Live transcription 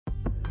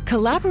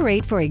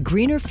Collaborate for a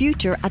greener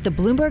future at the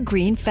Bloomberg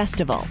Green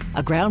Festival,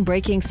 a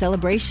groundbreaking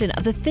celebration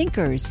of the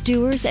thinkers,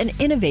 doers, and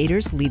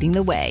innovators leading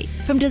the way.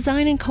 From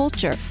design and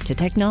culture to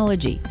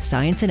technology,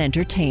 science, and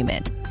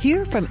entertainment.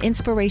 Hear from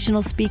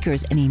inspirational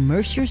speakers and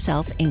immerse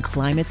yourself in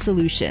climate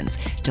solutions.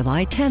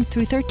 July 10th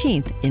through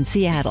 13th in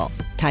Seattle.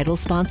 Title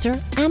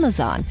sponsor,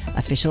 Amazon.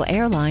 Official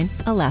airline,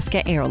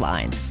 Alaska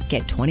Airlines.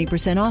 Get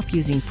 20% off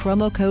using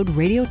promo code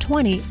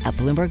radio20 at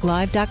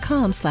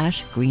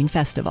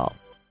BloombergLive.com/greenfestival.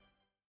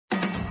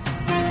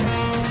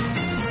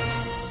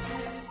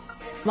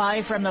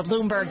 Live from the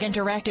Bloomberg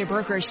Interactive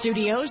Broker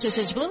Studios, this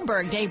is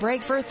Bloomberg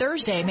Daybreak for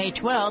Thursday, May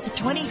 12th,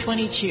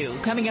 2022.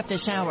 Coming up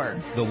this hour.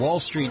 The Wall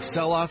Street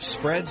sell-off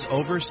spreads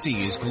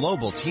overseas.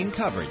 Global team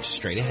coverage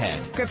straight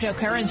ahead.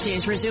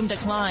 Cryptocurrencies resume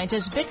declines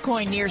as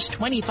Bitcoin nears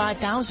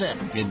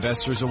 25,000.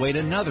 Investors await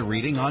another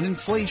reading on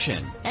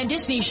inflation. And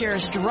Disney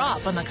shares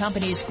drop on the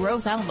company's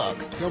growth outlook.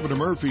 Governor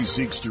Murphy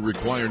seeks to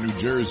require New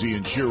Jersey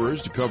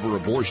insurers to cover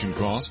abortion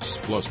costs,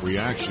 plus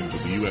reaction to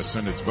the U.S.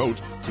 Senate's vote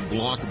to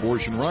block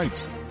abortion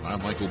rights. I'm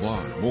Michael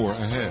Barr. More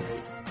ahead.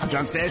 I'm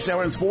John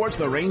Stashower in sports.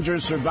 The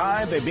Rangers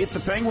survived. They beat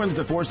the Penguins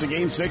to force a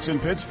Game 6 in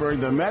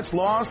Pittsburgh. The Mets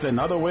lost.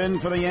 Another win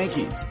for the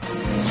Yankees.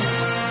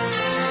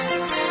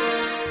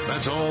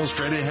 That's all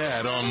straight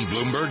ahead on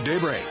Bloomberg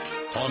Daybreak.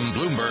 On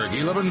Bloomberg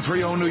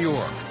 1130 New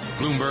York.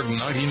 Bloomberg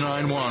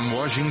 99.1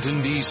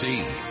 Washington,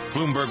 D.C.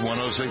 Bloomberg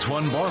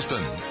 106.1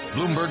 Boston.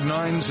 Bloomberg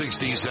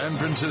 960 San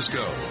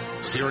Francisco.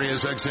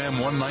 Sirius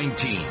XM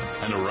 119.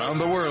 And around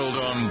the world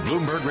on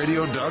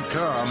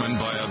BloombergRadio.com and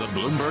via the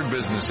Bloomberg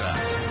Business app.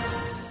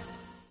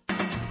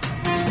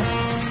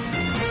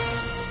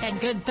 And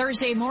good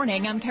Thursday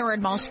morning. I'm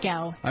Karen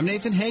Moscow. I'm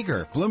Nathan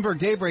Hager. Bloomberg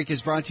Daybreak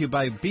is brought to you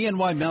by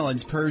BNY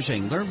Mellon's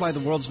Pershing. Learn why the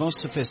world's most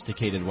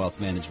sophisticated wealth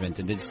management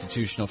and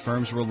institutional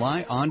firms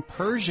rely on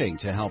Pershing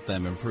to help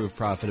them improve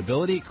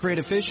profitability, create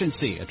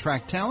efficiency,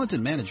 attract talent,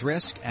 and manage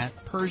risk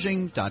at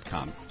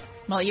Pershing.com.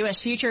 Well,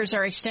 U.S. futures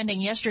are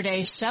extending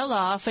yesterday's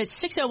sell-off.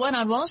 It's 6:01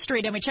 on Wall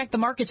Street, and we check the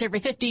markets every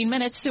 15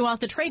 minutes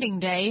throughout the trading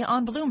day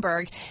on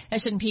Bloomberg.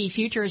 S&P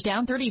futures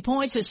down 30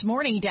 points this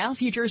morning. Dow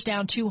futures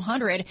down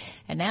 200,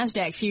 and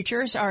NASDAQ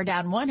futures are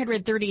down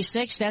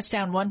 136. That's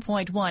down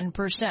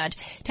 1.1%.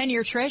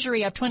 10-year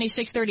Treasury up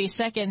 26/30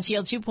 seconds,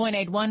 yield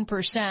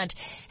 2.81%,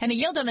 and the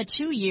yield on the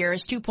 2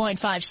 years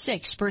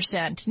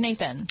 2.56%.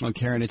 Nathan. Well,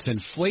 Karen, it's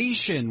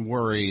inflation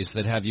worries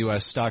that have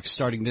U.S. stocks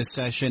starting this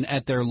session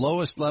at their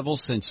lowest level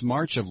since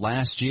March of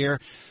last year.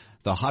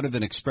 The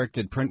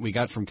hotter-than-expected print we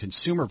got from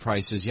consumer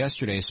prices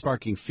yesterday is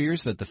sparking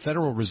fears that the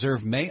Federal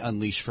Reserve may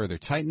unleash further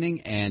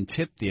tightening and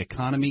tip the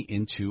economy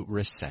into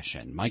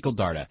recession. Michael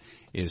Darda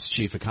is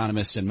chief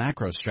economist and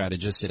macro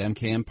strategist at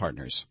MKM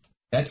Partners.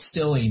 That's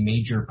still a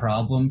major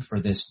problem for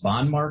this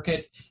bond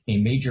market, a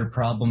major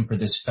problem for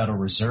this Federal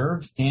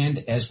Reserve,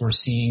 and as we're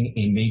seeing,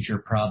 a major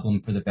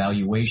problem for the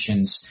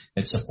valuations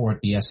that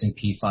support the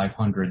S&P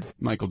 500.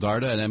 Michael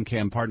Darda at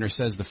MKM Partners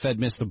says the Fed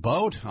missed the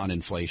boat on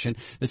inflation.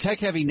 The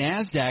tech-heavy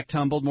NASDAQ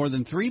tumbled more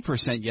than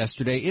 3%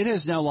 yesterday. It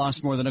has now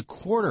lost more than a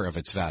quarter of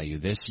its value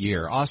this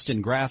year.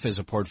 Austin Graff is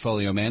a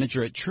portfolio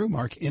manager at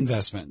TrueMark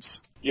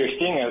Investments. You're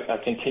seeing a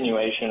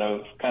continuation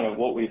of kind of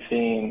what we've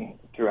seen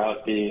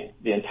throughout the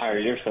entire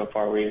year so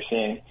far, where you're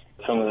seeing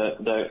some of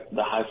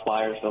the high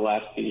flyers the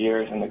last few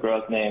years and the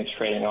growth names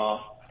trading off.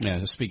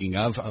 Yeah, speaking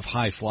of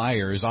high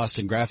flyers,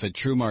 Austin Graff at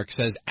TrueMark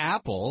says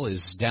Apple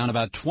is down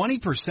about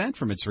 20%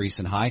 from its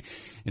recent high.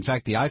 In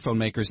fact, the iPhone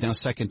maker is now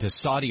second to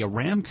Saudi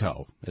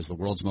Aramco as the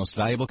world's most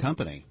valuable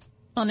company.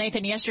 Well,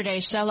 Nathan,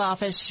 yesterday's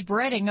sell-off is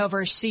spreading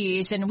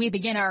overseas, and we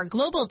begin our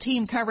global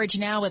team coverage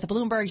now with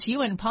Bloomberg's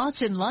Ewan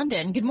Potts in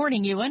London. Good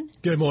morning, Ewan.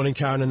 Good morning,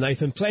 Karen and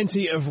Nathan.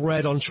 Plenty of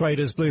red on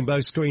traders'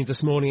 Bloomberg screens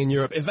this morning in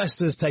Europe.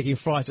 Investors taking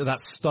fright at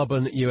that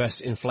stubborn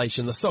U.S.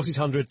 inflation. The Stoxx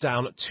 600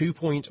 down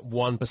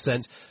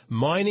 2.1%.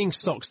 Mining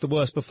stocks, the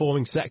worst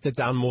performing sector,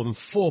 down more than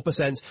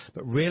 4%.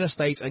 But real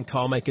estate and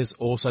car makers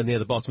also near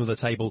the bottom of the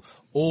table.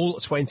 All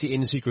 20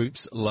 industry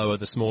groups lower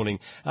this morning.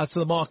 As to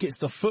the markets,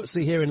 the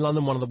FTSE here in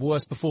London, one of the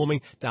worst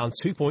performing, down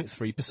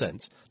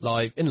 2.3%.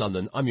 Live in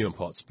London, I'm Ewan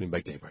Potts,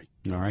 Bloomberg Daybreak.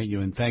 All right,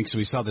 Ewan, thanks.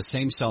 We saw the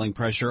same selling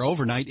pressure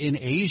overnight in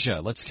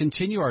Asia. Let's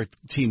continue our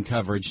team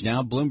coverage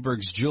now.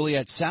 Bloomberg's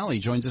Juliet Sally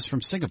joins us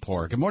from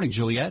Singapore. Good morning,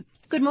 Juliet.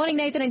 Good morning,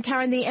 Nathan and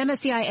Karen. The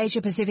MSCI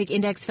Asia Pacific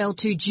Index fell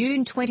to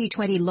June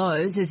 2020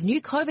 lows as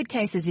new COVID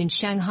cases in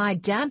Shanghai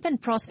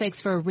dampened prospects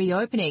for a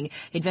reopening.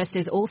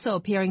 Investors also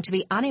appearing to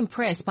be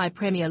unimpressed by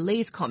Premier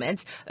Lee's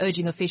comments,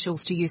 urging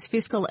officials to use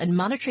fiscal and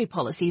monetary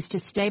policies to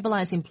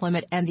stabilize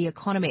employment and the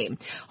economy.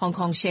 Hong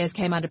Kong shares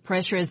came under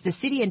pressure as the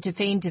city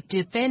intervened to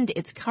defend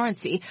its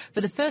currency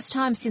for the first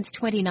time since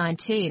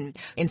 2019.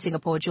 In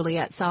Singapore,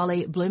 Juliet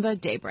Sali,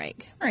 Bloomberg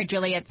Daybreak. All right,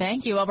 Juliet,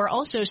 thank you. Well, we're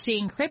also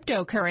seeing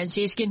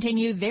cryptocurrencies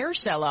continue their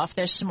sell-off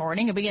this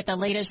morning, and we get the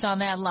latest on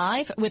that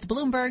live with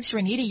Bloomberg's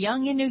Renita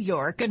Young in New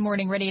York. Good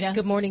morning, Renita.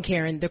 Good morning,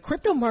 Karen. The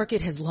crypto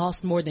market has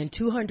lost more than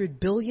 $200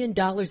 billion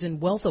in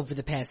wealth over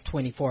the past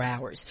 24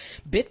 hours.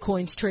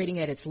 Bitcoin's trading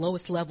at its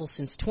lowest level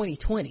since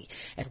 2020.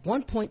 At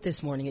one point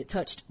this morning, it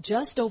touched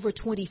just over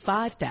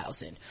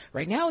 25,000.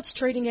 Right now, it's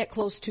trading at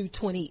close to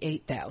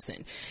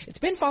 28,000. It's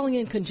been falling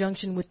in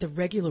conjunction with the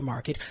regular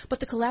market, but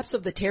the collapse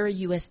of the Terra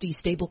USD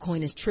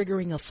stablecoin is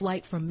triggering a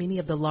flight from many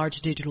of the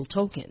large digital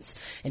tokens.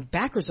 And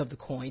backers of the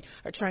coin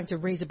are trying to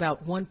raise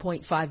about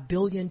 $1.5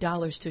 billion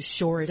to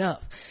shore it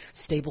up.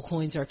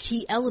 Stablecoins are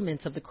key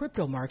elements of the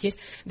crypto market.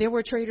 They're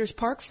where traders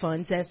park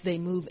funds as they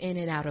move in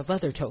and out of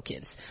other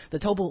tokens. The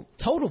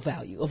total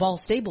value of all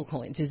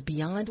stablecoins is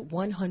beyond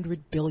 $100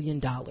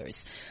 billion.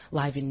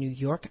 Live in New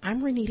York,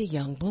 I'm Renita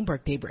Young,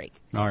 Bloomberg Daybreak.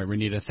 All right,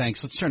 Renita,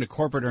 thanks. Let's turn to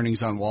corporate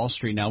earnings on Wall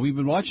Street now. We've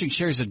been watching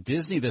shares of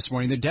Disney this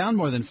morning. They're down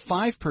more than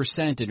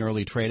 5% in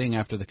early trading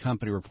after the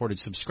company reported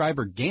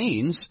subscriber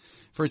gains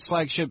for its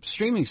flagship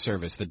streaming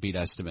service that beat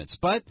estimates.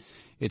 But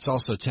it's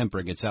also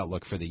tempering its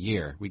outlook for the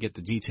year. We get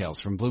the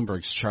details from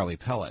Bloomberg's Charlie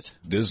Pellet.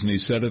 Disney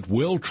said it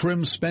will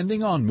trim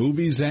spending on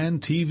movies and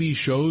TV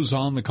shows.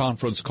 On the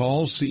conference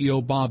call,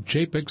 CEO Bob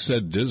Chapek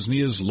said Disney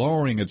is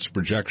lowering its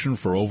projection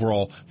for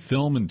overall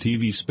film and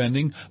TV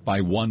spending by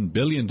 $1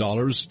 billion to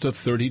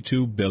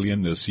 $32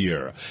 billion this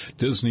year.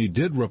 Disney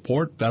did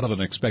report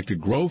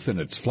better-than-expected growth in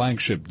its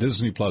flagship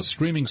Disney Plus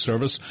streaming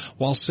service,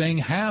 while saying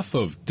half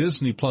of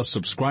Disney Plus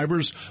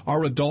subscribers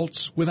are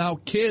adults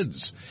without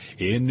kids.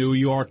 In New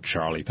York,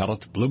 Charlie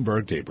Pellet,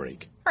 Bloomberg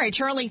Daybreak. All right,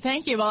 Charlie,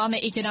 thank you. Well, on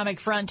the economic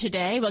front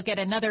today, we'll get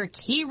another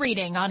key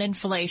reading on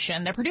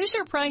inflation. The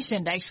Producer Price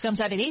Index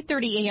comes out at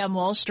 8:30 a.m.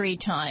 Wall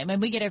Street time,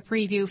 and we get a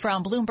preview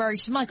from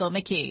Bloomberg's Michael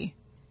McKee.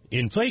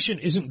 Inflation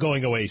isn't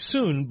going away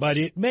soon, but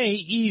it may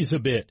ease a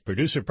bit.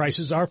 Producer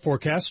prices are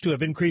forecast to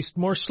have increased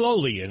more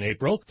slowly in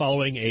April,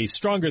 following a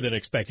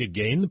stronger-than-expected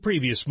gain the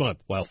previous month.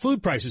 While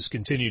food prices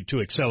continued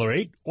to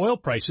accelerate, oil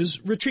prices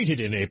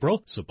retreated in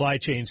April. Supply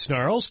chain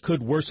snarls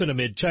could worsen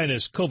amid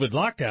China's COVID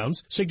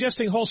lockdowns,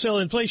 suggesting wholesale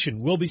inflation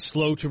will be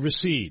slow to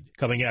recede.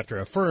 Coming after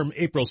a firm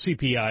April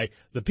CPI,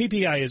 the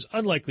PPI is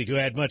unlikely to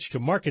add much to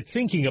market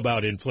thinking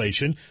about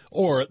inflation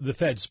or the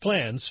Fed's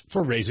plans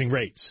for raising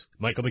rates.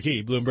 Michael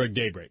McKee, Bloomberg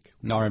Daybreak.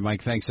 All right,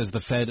 Mike, thanks. As the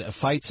Fed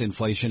fights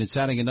inflation, it's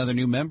adding another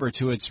new member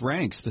to its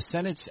ranks. The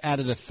Senate's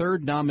added a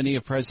third nominee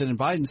of President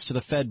Biden's to the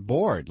Fed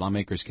board.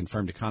 Lawmakers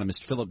confirmed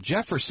economist Philip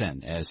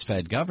Jefferson as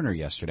Fed governor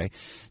yesterday.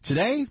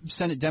 Today,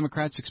 Senate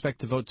Democrats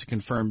expect to vote to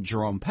confirm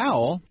Jerome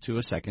Powell to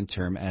a second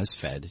term as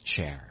Fed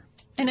chair.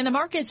 And in the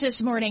markets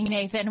this morning,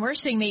 Nathan, we're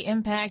seeing the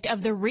impact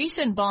of the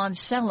recent bond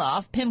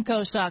sell-off.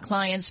 PIMCO saw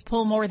clients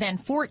pull more than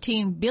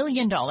 $14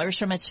 billion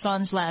from its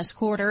funds last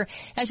quarter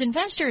as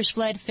investors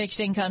fled fixed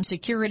income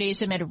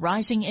securities amid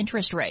rising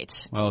interest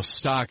rates. Well,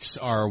 stocks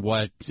are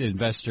what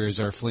investors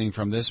are fleeing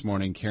from this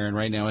morning, Karen.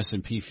 Right now,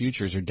 S&P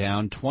futures are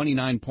down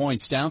 29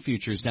 points. Dow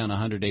futures down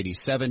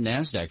 187.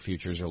 NASDAQ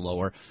futures are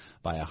lower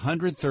by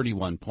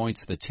 131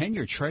 points. The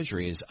 10-year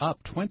Treasury is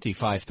up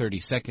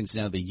 25-30 seconds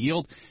now. The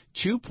yield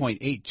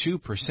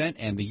 2.82%,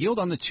 and the yield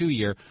on the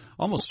 2-year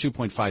almost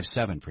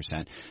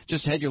 2.57%.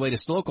 Just ahead, your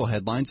latest local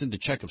headlines and a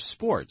check of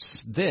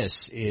sports.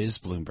 This is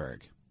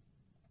Bloomberg.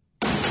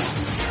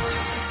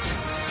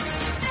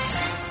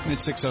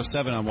 It's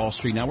 6:07 on Wall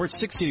Street. Now we're at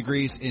 60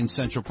 degrees in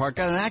Central Park.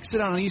 Got an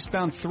accident on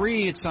eastbound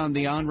 3. It's on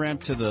the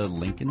on-ramp to the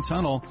Lincoln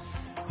Tunnel.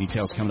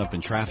 Details coming up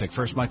in traffic.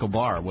 First, Michael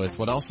Barr with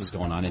what else is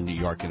going on in New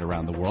York and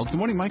around the world. Good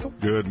morning, Michael.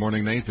 Good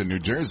morning, Nathan. New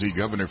Jersey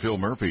Governor Phil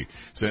Murphy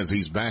says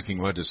he's backing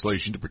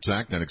legislation to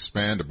protect and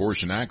expand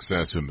abortion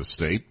access in the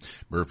state.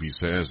 Murphy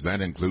says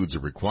that includes a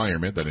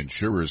requirement that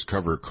insurers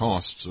cover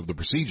costs of the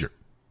procedure.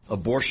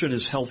 Abortion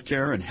is health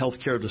care, and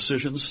health care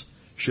decisions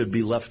should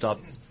be left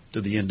up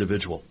to the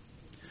individual.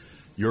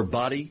 Your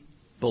body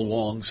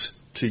belongs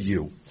to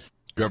you.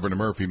 Governor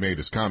Murphy made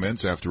his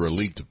comments after a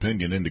leaked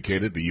opinion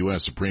indicated the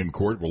U.S. Supreme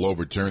Court will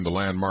overturn the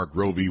landmark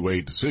Roe v.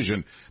 Wade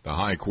decision. The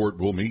High Court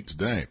will meet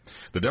today.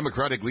 The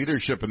Democratic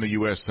leadership in the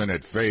U.S.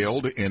 Senate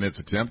failed in its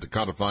attempt to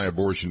codify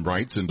abortion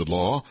rights into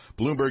law.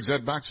 Bloomberg's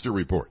Ed Baxter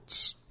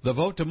reports. The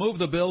vote to move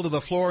the bill to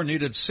the floor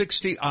needed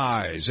 60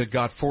 ayes. It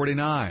got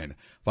 49.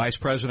 Vice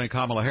President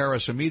Kamala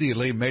Harris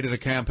immediately made it a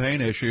campaign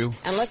issue.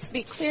 And let's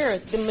be clear,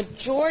 the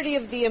majority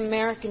of the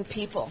American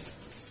people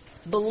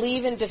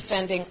believe in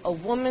defending a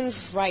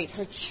woman's right,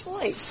 her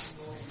choice,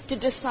 to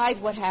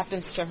decide what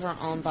happens to her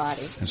own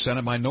body. And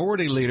Senate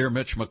Minority Leader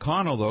Mitch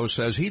McConnell, though,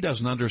 says he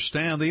doesn't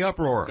understand the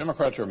uproar.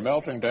 Democrats are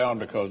melting down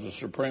because the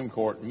Supreme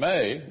Court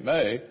may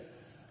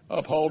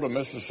uphold a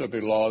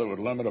Mississippi law that would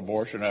limit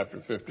abortion after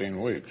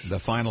 15 weeks. The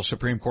final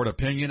Supreme Court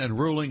opinion and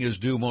ruling is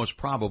due most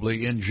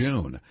probably in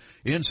June.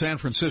 In San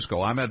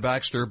Francisco, I'm Ed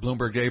Baxter,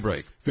 Bloomberg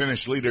Daybreak.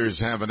 Finnish leaders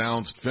have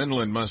announced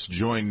Finland must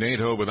join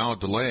NATO without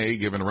delay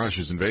given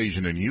Russia's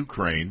invasion in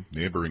Ukraine.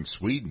 Neighboring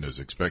Sweden is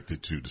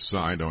expected to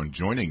decide on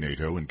joining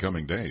NATO in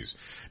coming days.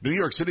 New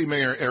York City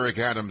Mayor Eric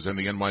Adams and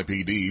the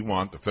NYPD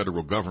want the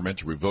federal government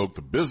to revoke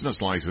the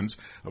business license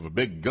of a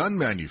big gun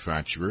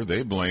manufacturer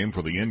they blame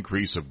for the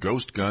increase of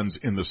ghost guns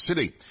in the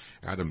City.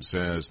 Adams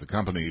says the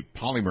company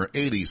Polymer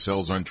 80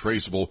 sells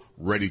untraceable,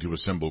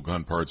 ready-to-assemble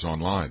gun parts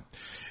online.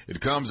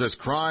 It comes as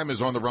crime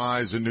is on the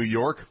rise in New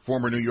York.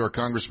 Former New York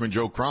Congressman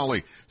Joe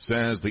Crowley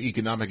says the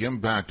economic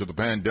impact of the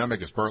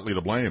pandemic is partly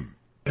to blame.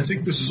 I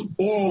think this is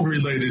all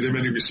related in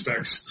many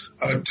respects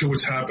to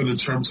what's happened in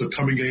terms of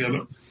coming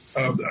in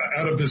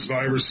out of this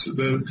virus,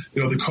 the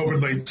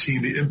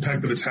COVID-19, the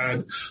impact that it's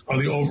had on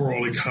the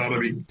overall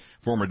economy.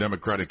 Former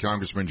Democratic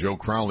Congressman Joe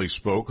Crowley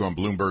spoke on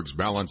Bloomberg's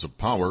Balance of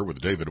Power with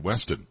David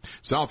Weston.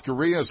 South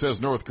Korea says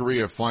North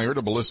Korea fired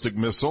a ballistic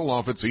missile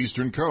off its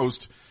eastern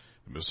coast.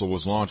 The missile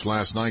was launched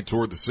last night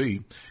toward the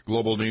sea.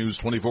 Global news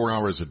 24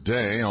 hours a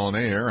day on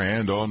air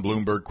and on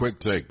Bloomberg Quick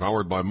Take,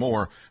 powered by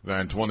more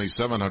than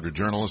 2,700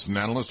 journalists and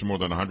analysts from more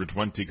than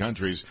 120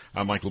 countries.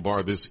 I'm Michael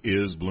Barr. This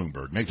is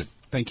Bloomberg. Nathan.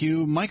 Thank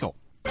you, Michael.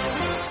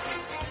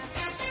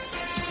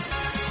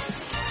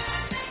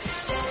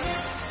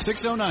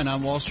 6:09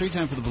 on Wall Street.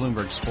 Time for the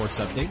Bloomberg Sports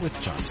Update with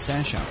John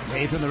Stashower.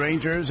 Nathan, the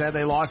Rangers, had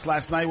they lost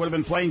last night, would have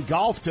been playing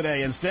golf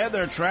today. Instead,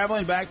 they're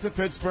traveling back to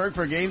Pittsburgh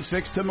for Game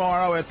 6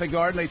 tomorrow at the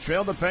Garden. They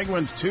trailed the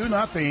Penguins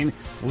 2-0.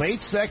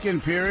 Late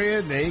second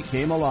period, they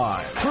came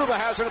alive. Trouba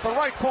has it at the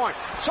right point.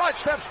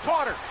 Sidesteps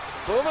Carter.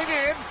 Moving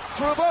in.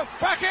 Trouba,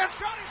 backhand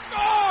shot. He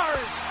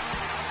scores!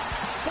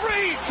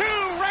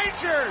 3-2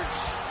 Rangers!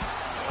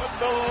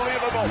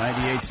 Unbelievable.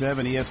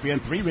 98.7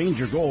 ESPN, 3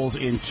 Ranger goals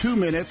in 2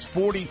 minutes,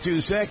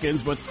 42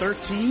 seconds, but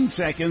 13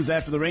 seconds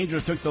after the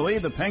Rangers took the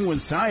lead, the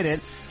Penguins tied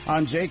it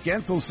on Jake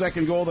Gensel's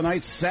second goal of the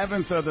night,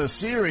 7th of the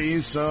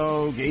series,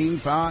 so Game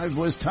 5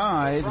 was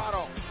tied.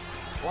 Toronto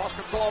lost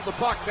control of the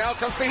puck. Now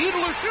comes to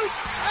Hedl, who shoots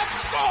and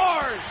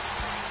scores!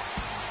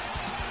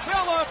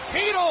 Philip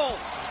Hedl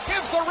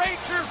gives the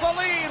Rangers the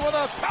lead with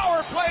a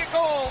power play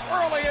goal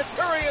early in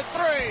period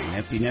 3. An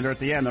empty netter at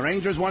the end. The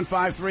Rangers won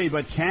 5-3,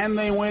 but can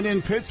they win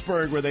in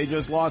Pittsburgh where they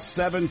just lost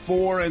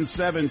 7-4 and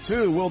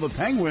 7-2? Will the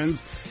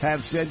Penguins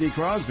have Sidney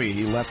Crosby?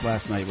 He left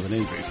last night with an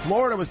injury.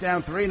 Florida was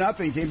down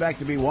 3-0, came back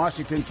to beat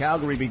Washington.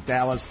 Calgary beat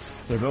Dallas.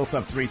 They're both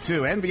up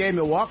 3-2. NBA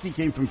Milwaukee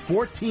came from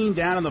 14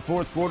 down in the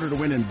fourth quarter to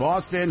win in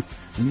Boston.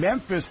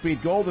 Memphis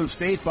beat Golden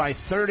State by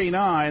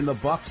 39. The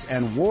Bucks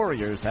and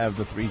Warriors have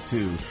the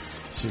 3-2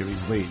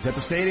 series leads. At the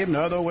stadium,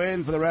 another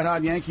win for the Red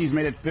Hot Yankees.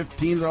 Made it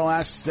 15 of their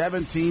last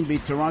 17.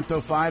 Beat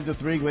Toronto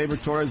 5-3.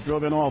 Gleyber Torres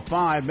drove in all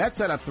 5. Mets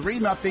had a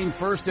 3-0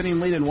 first inning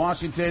lead in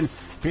Washington.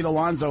 Pete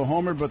Alonso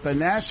homered, but the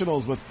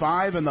Nationals with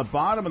 5 in the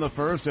bottom of the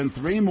first and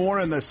 3 more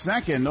in the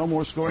second. No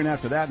more scoring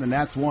after that, and the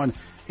Nats won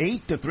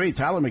 8-3.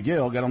 Tyler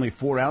McGill got only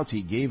 4 outs.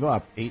 He gave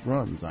up 8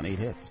 runs on 8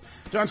 hits.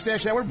 John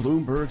Stashower,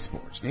 Bloomberg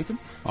Sports. Nathan?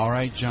 All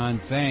right, John,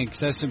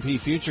 thanks. S&P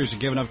futures are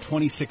giving up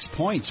 26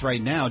 points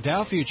right now.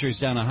 Dow futures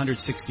down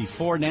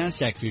 164.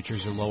 NASDAQ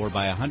futures are lower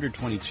by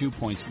 122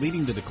 points,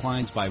 leading the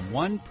declines by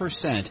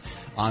 1%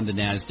 on the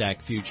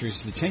NASDAQ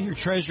futures. The 10-year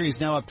Treasury is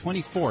now up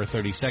 24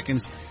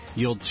 30-seconds,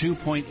 yield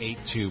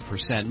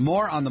 2.82%.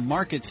 More on the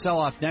market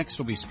sell-off next.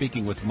 We'll be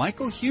speaking with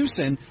Michael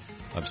Hewson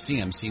of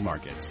CMC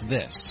Markets.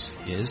 This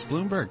is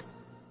Bloomberg.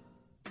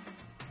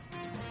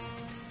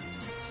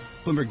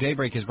 Bloomberg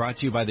Daybreak is brought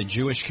to you by the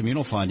Jewish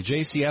Communal Fund.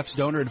 JCF's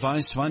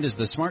donor-advised fund is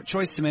the smart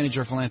choice to manage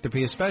your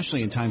philanthropy,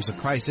 especially in times of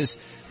crisis.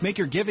 Make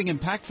your giving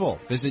impactful.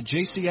 Visit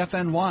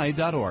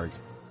jcfny.org.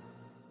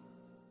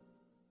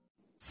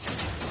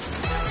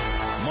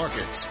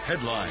 Markets,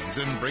 headlines,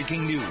 and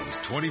breaking news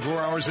 24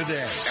 hours a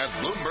day at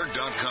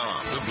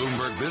Bloomberg.com, the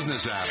Bloomberg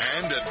Business app,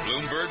 and at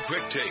Bloomberg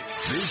Quick Take.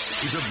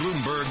 This is a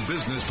Bloomberg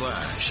Business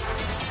Flash.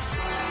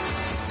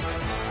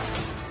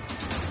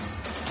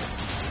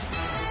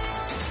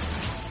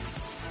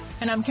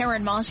 And I'm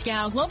Karen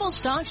Moscow. Global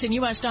stocks and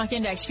U.S. stock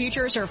index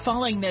futures are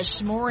falling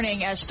this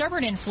morning as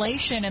stubborn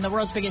inflation in the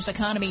world's biggest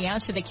economy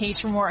adds to the case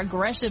for more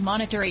aggressive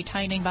monetary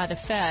tightening by the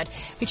Fed.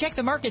 We check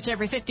the markets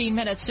every 15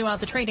 minutes throughout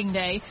the trading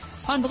day.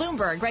 On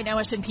Bloomberg, right now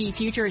S&P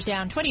futures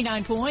down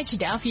 29 points,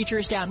 Dow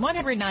futures down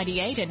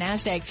 198, and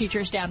NASDAQ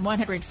futures down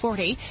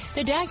 140.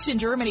 The DAX in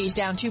Germany is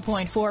down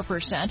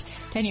 2.4%.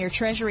 10-year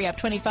Treasury up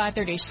 25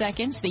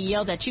 30-seconds. The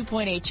yield at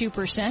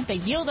 2.82%. The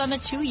yield on the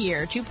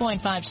 2-year,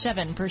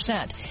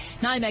 2.57%.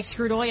 NYMEX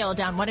crude oil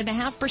down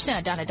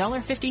 1.5%, down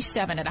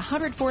 $1.57 at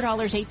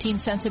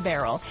 $104.18 a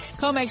barrel.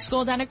 COMEX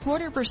gold down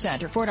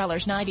 0.25% or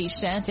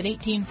 $4.90 at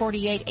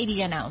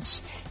 $18.48.80 an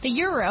ounce. The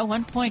euro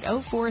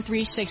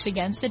 1.0436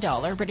 against the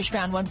dollar. British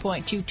pound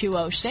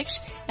 1.2206,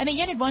 and the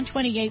yen at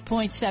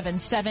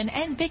 128.77.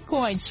 And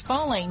Bitcoin's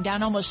falling,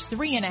 down almost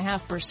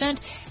 3.5%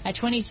 at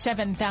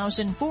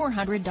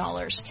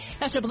 $27,400.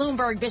 That's a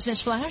Bloomberg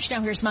Business Flash.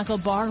 Now here's Michael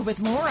Barr with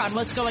more on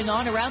what's going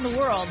on around the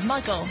world.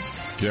 Michael.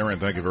 Karen,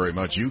 thank you very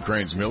much.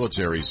 Ukraine's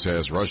military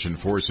says Russian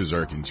forces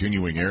are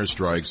continuing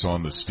airstrikes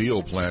on the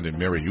steel plant in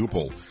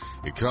Mariupol.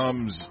 It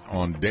comes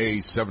on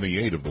day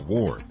 78 of the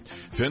war.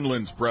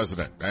 Finland's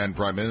president and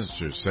prime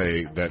minister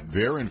say that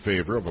they're in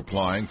favor of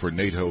applying for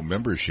NATO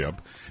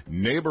membership.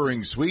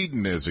 Neighboring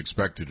Sweden is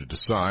expected to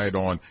decide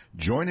on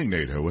joining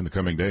NATO in the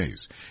coming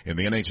days. In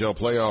the NHL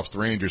playoffs, the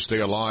Rangers stay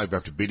alive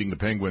after beating the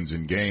Penguins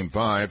in Game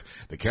 5.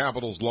 The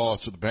Capitals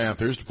lost to the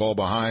Panthers to fall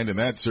behind in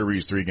that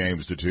series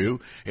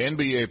 3-2.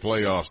 NBA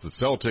playoffs, the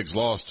Celtics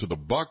lost to the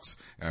Bucks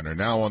and are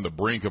now on the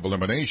brink of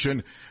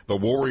elimination. The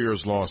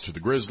Warriors lost to the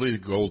Grizzlies.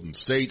 Golden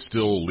State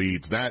still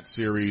leads that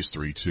series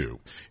 3-2.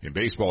 In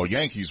baseball,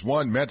 Yankees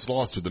won, Mets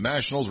lost to the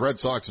Nationals, Red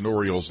Sox and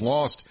Orioles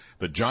lost,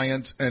 the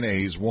Giants and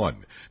A's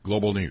won.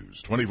 Global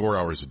news, 24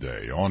 hours a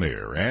day, on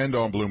air and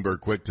on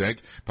Bloomberg Quick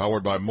Take,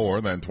 powered by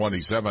more than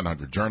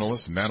 2,700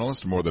 journalists and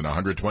analysts in more than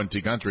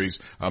 120 countries.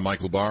 I'm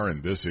Michael Barr,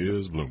 and this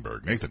is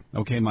Bloomberg. Nathan.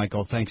 Okay,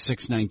 Michael, thanks.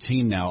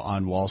 6:19 now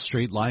on Wall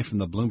Street, live from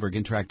the Bloomberg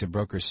Interactive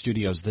Brokers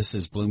Studios. This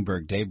is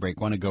Bloomberg Daybreak.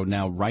 Want to go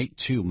now right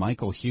to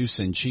Michael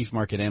Hewson, Chief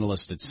Market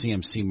Analyst at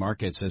CMC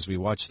Markets, as we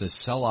watch this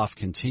sell-off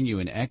continue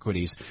in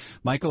equities.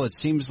 Michael, it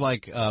seems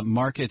like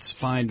markets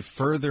find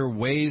further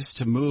ways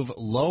to move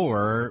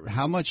lower.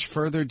 How much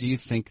further do you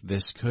think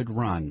this could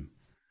run?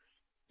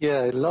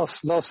 Yeah,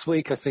 last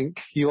week I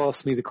think you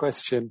asked me the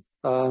question,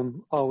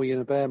 are we in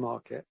a bear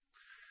market?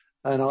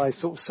 And I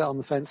sort of sat on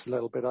the fence a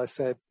little bit. I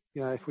said,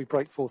 if we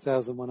break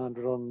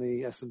 4,100 on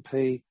the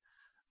S&P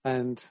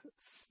and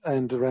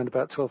around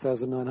about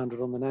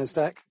 12,900 on the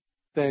NASDAQ,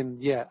 then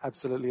yeah,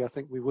 absolutely, I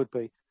think we would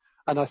be.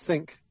 And I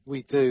think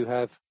we do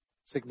have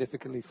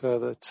significantly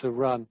further to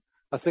run.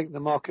 I think the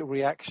market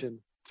reaction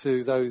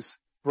to those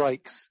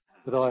breaks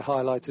that I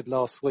highlighted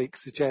last week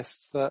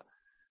suggests that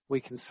we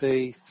can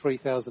see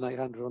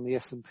 3,800 on the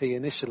S&P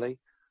initially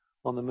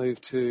on the move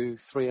to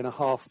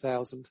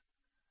 3,500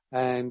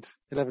 and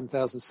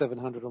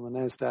 11,700 on the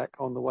NASDAQ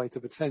on the way to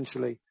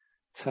potentially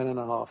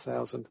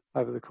 10,500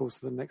 over the course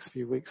of the next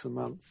few weeks and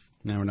months.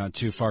 Now, we're not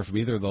too far from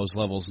either of those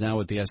levels now,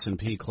 with the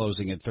S&P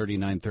closing at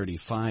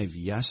 39.35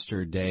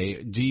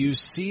 yesterday. Do you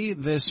see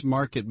this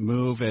market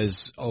move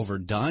as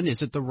overdone?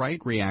 Is it the right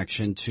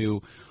reaction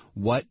to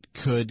what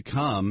could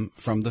come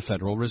from the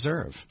Federal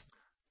Reserve?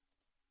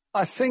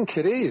 I think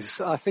it is.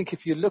 I think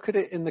if you look at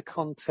it in the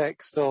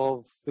context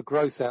of the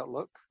growth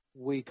outlook,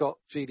 we got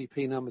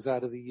GDP numbers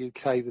out of the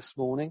UK this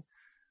morning.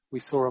 We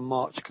saw a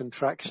March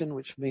contraction,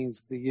 which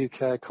means the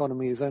UK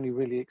economy has only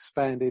really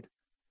expanded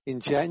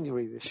in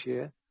January this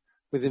year,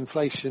 with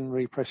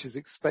inflationary pressures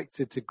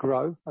expected to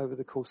grow over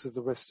the course of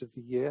the rest of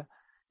the year.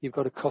 You've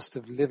got a cost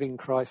of living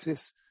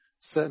crisis.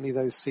 Certainly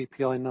those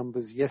CPI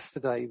numbers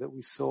yesterday that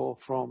we saw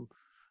from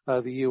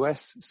the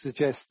US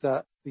suggest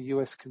that the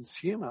US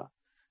consumer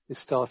is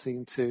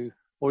starting to,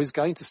 or is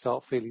going to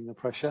start feeling the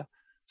pressure.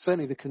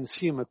 Certainly the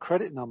consumer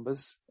credit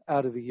numbers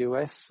out of the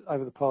US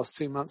over the past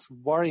 2 months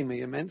worry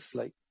me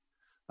immensely.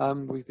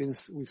 We've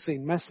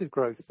seen massive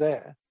growth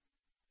there.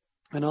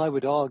 And I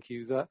would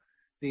argue that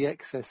the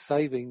excess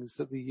savings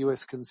that the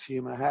US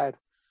consumer had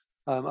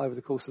over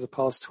the course of the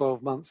past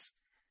 12 months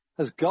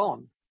has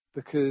gone,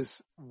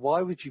 because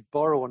why would you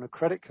borrow on a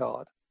credit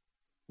card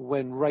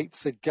when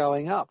rates are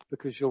going up,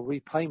 because your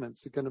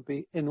repayments are going to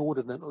be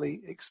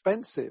inordinately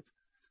expensive?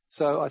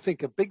 So I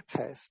think a big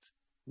test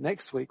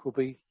next week will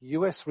be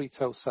US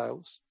retail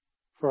sales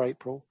for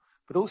April,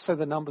 but also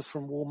the numbers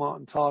from Walmart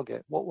and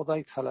Target. What will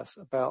they tell us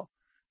about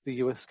the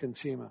US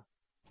consumer?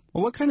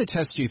 Well, what kind of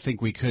test do you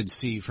think we could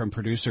see from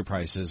producer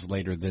prices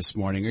later this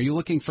morning? Are you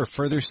looking for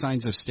further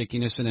signs of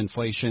stickiness and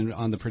inflation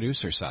on the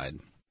producer side?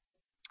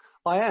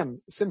 I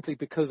am, simply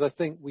because I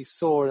think we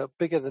saw a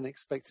bigger than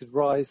expected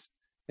rise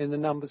in the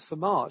numbers for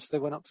March. They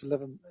went up to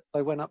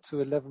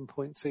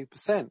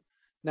 11.2%.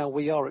 Now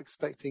we are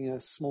expecting a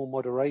small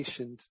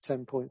moderation to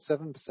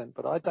 10.7%,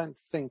 but I don't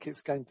think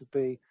it's going to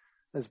be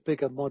as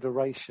big a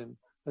moderation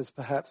as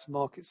perhaps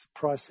markets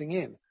pricing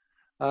in.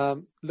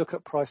 Look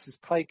at prices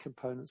paid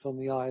components on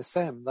the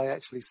ISM. They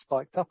actually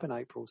spiked up in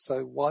April.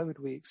 So why would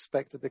we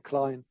expect a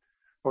decline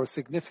or a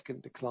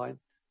significant decline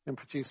in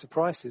producer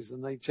prices?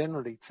 And they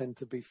generally tend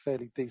to be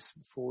fairly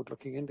decent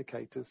forward-looking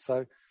indicators.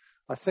 So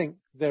I think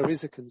there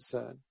is a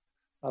concern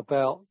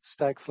about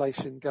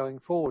stagflation going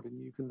forward.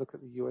 And you can look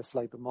at the US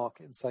labor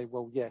market and say,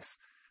 well, yes,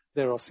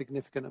 there are a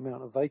significant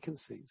amount of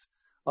vacancies.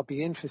 I'd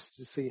be interested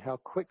to see how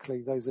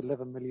quickly those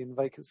 11 million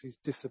vacancies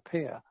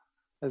disappear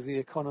as the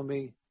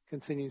economy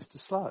continues to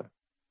slow.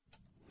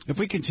 If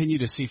we continue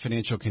to see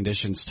financial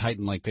conditions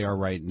tighten like they are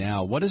right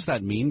now, what does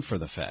that mean for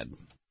the Fed?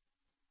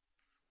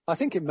 I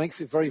think it makes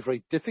it very,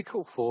 very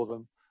difficult for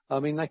them. I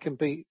mean, they can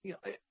be,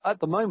 at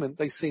the moment,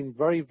 they seem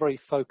very, very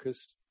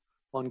focused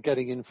on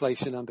getting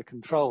inflation under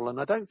control. And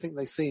I don't think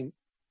they seem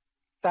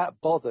that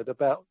bothered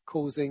about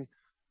causing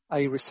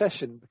a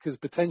recession, because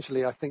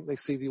potentially I think they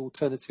see the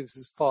alternatives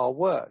as far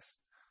worse.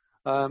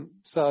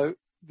 So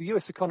the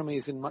US economy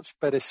is in much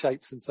better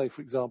shape than, say,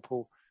 for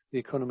example, the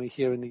economy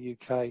here in the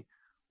UK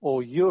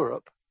or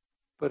Europe.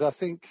 But I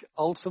think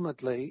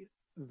ultimately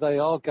they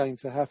are going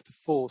to have to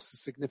force a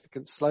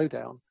significant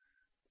slowdown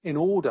in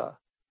order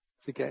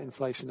to get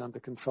inflation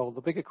under control.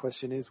 The bigger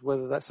question is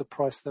whether that's a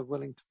price they're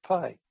willing to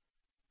pay.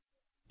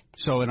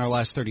 So in our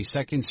last 30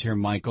 seconds here,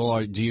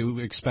 Michael, do you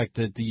expect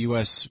that the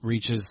U.S.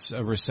 reaches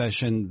a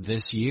recession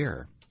this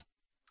year?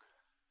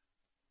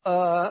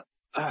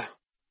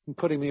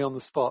 Putting me on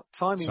the spot.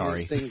 Timing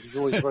these things is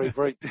always very,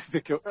 very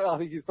difficult. I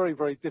think it's very,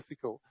 very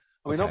difficult.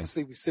 I mean,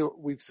 obviously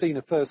we've seen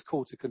a first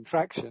quarter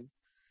contraction.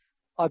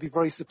 I'd be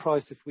very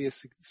surprised if we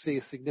see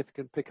a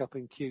significant pickup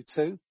in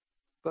Q2,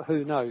 but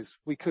who knows?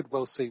 We could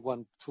well see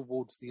one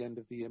towards the end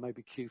of the year,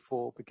 maybe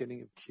Q4,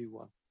 beginning of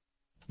Q1.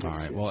 All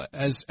right. Well,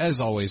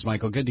 as always,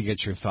 Michael, good to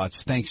get your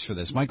thoughts. Thanks for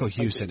this. Michael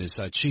Hewson is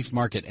Chief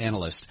Market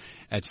Analyst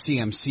at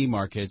CMC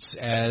Markets.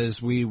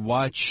 As we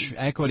watch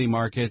equity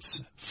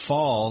markets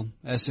fall,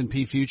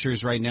 S&P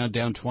futures right now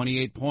down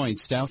 28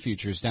 points, Dow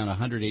futures down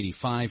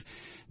 185,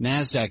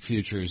 NASDAQ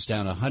futures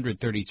down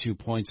 132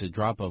 points, a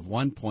drop of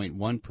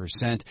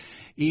 1.1%.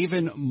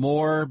 Even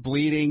more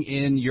bleeding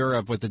in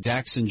Europe with the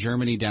DAX in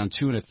Germany down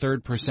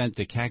 2.33%,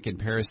 the CAC in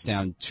Paris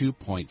down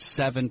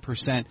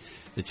 2.7%.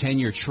 The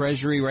 10-year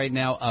Treasury right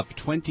now up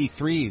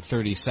 23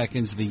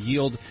 seconds. The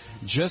yield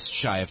just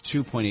shy of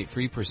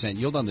 2.83%.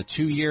 Yield on the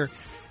 2-year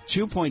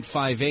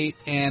 2.58,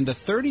 and the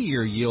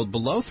 30-year yield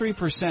below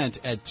 3%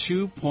 at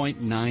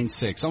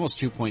 2.96, almost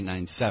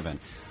 2.97.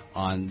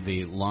 On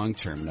the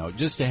long-term note.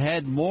 Just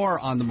ahead, more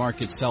on the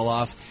market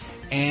sell-off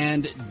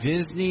and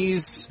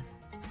Disney's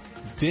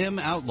dim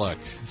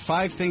outlook.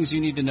 5 things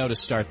you need to know to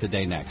start the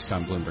day next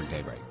on Bloomberg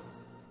Daybreak.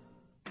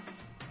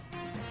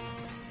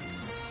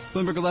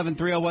 Bloomberg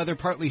 11:30 weather,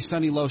 partly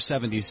sunny, low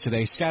 70s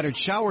today. Scattered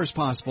showers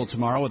possible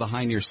tomorrow with a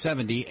high near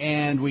 70,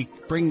 and we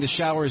bring the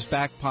showers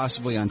back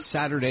possibly on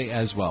Saturday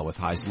as well with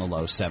highs in the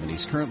low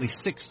 70s. Currently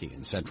 60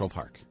 in Central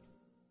Park.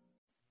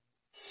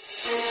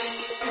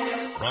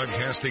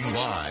 Broadcasting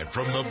live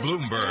from the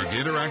Bloomberg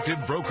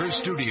Interactive Brokers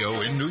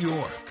Studio in New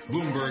York.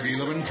 Bloomberg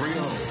 1130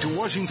 to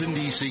Washington,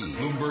 D.C.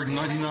 Bloomberg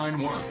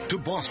 99.1 to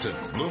Boston.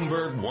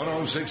 Bloomberg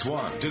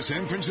 1061 to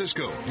San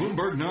Francisco.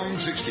 Bloomberg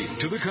 960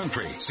 to the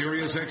country.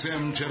 Sirius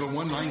XM Channel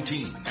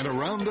 119. And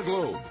around the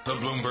globe, the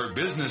Bloomberg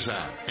Business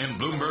app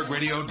and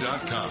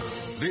BloombergRadio.com.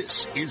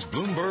 This is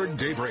Bloomberg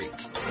Daybreak.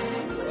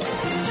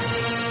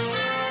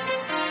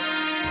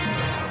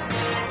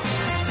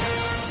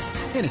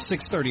 It is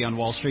 6:30 on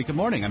Wall Street. Good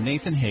morning. I'm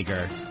Nathan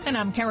Hager. And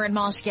I'm Karen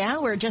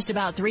Moscow. We're just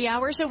about 3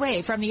 hours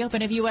away from the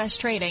open of U.S.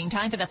 trading.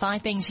 Time for the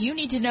 5 things you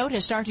need to know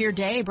to start your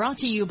day. Brought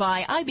to you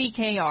by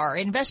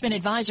IBKR. Investment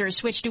advisors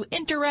switch to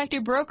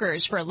Interactive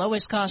Brokers for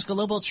lowest cost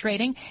global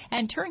trading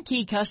and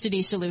turnkey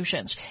custody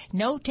solutions.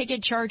 No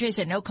ticket charges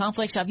and no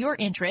conflicts of your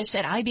interests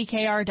at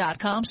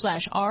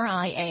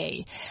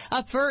IBKR.com/RIA.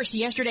 Up first,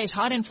 yesterday's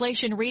hot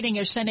inflation reading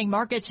is sending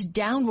markets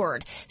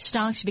downward.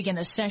 Stocks begin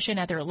the session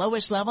at their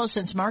lowest level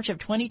since March of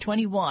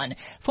 2021.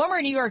 Former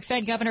New York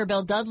Fed Governor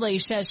Bill Dudley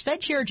says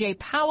Fed Chair Jay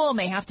Powell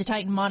may have to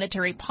tighten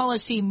monetary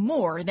policy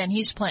more than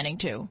he's planning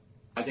to.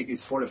 I think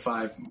it's 4 to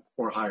 5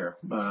 or higher.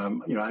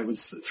 I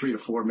was 3 to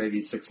 4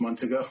 maybe 6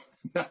 months ago.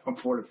 Now I'm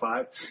 4 to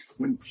 5.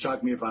 Wouldn't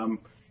shock me if I'm,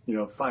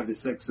 5 to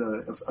 6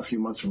 a few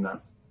months from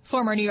now.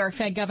 Former New York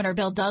Fed Governor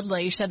Bill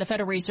Dudley said the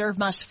Federal Reserve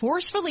must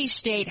forcefully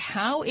state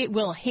how it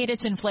will hit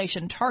its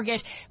inflation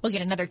target. We'll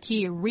get another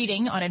key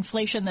reading on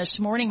inflation this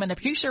morning when the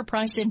Producer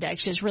Price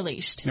Index is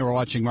released. Now we're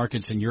watching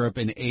markets in Europe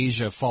and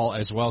Asia fall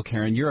as well,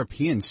 Karen.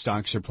 European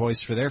stocks are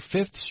poised for their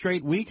 5th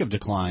straight week of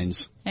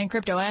declines. And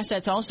crypto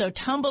assets also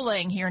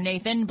tumbling here,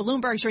 Nathan.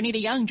 Bloomberg's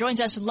Renita Young joins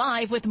us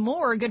live with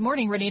more. Good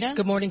morning, Renita.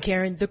 Good morning,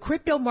 Karen. The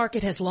crypto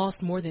market has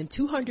lost more than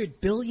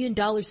 $200 billion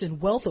in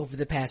wealth over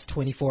the past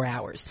 24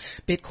 hours.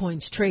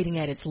 Bitcoin's trading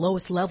at its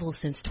lowest level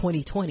since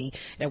 2020.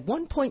 At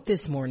one point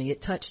this morning,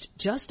 it touched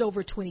just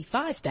over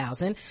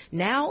 25,000.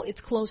 Now it's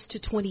close to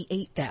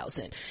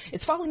 28,000.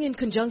 It's falling in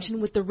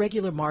conjunction with the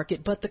regular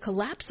market, but the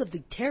collapse of the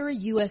Terra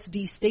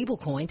USD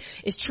stablecoin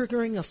is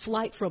triggering a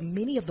flight from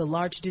many of the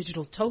large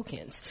digital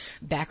tokens.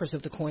 Backers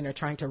of the coin are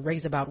trying to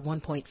raise about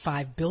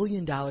 $1.5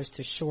 billion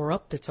to shore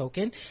up the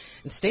token.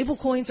 And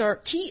stablecoins are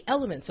key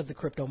elements of the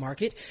crypto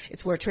market.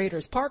 It's where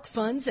traders park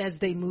funds as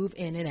they move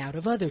in and out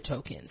of other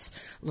tokens.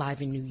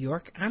 Live in New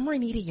York, I'm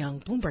Renita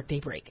Young, Bloomberg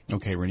Daybreak.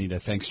 Okay,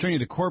 Renita, thanks. Turning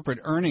to corporate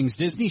earnings,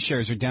 Disney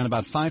shares are down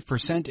about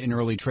 5% in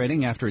early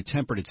trading after it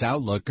tempered its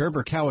outlook.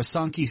 Gerber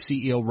Kawasaki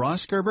CEO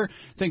Ross Gerber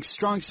thinks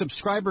strong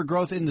subscriber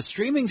growth in the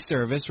streaming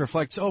service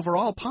reflects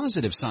overall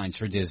positive signs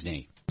for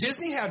Disney.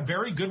 Disney had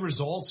very good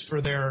results for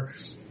their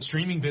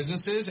streaming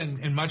businesses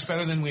and much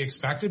better than we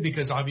expected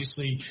because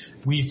obviously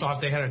we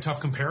thought they had a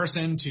tough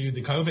comparison to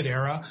the COVID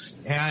era.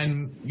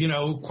 And,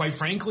 quite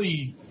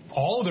frankly,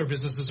 all of their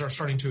businesses are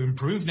starting to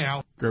improve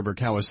now. Gerber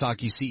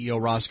Kawasaki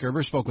CEO Ross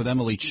Gerber spoke with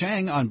Emily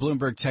Chang on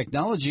Bloomberg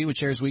Technology,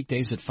 which airs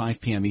weekdays at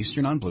 5 p.m.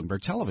 Eastern on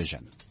Bloomberg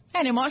Television.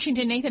 And in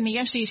Washington, Nathan,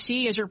 the SEC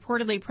is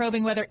reportedly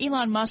probing whether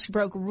Elon Musk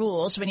broke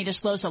rules when he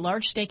disclosed a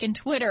large stake in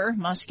Twitter.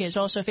 Musk is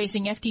also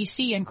facing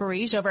FTC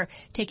inquiries over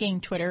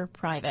taking Twitter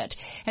private.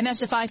 And that's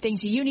the 5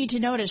 things you need to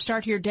know to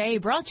start your day,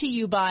 brought to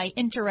you by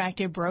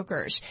Interactive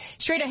Brokers.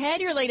 Straight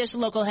ahead, your latest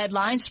local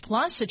headlines,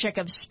 plus a check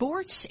of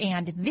sports,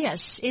 and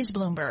this is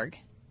Bloomberg.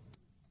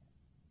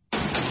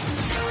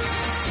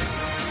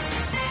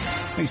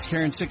 Thanks,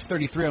 Karen.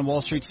 6:33 on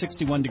Wall Street,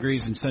 61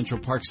 degrees in Central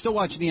Park. Still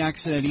watching the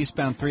accident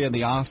eastbound 3 on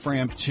the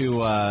off-ramp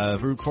to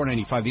Route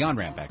 495, the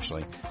on-ramp,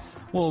 actually.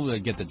 We'll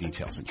get the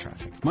details in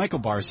traffic. Michael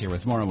Barr's here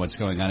with more on what's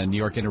going on in New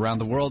York and around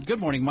the world. Good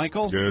morning,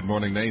 Michael. Good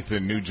morning,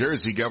 Nathan. New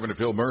Jersey Governor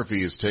Phil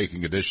Murphy is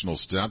taking additional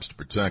steps to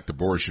protect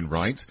abortion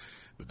rights.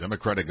 The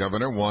Democratic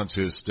governor wants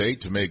his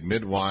state to make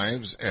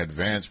midwives,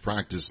 advanced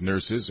practice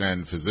nurses,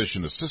 and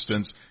physician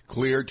assistants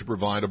cleared to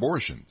provide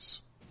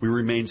abortions. We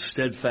remain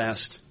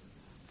steadfast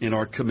in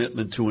our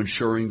commitment to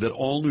ensuring that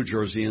all New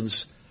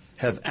Jerseyans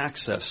have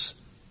access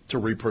to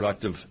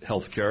reproductive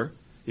health care,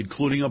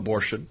 including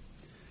abortion.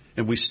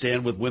 And we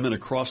stand with women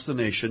across the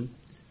nation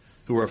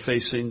who are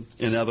facing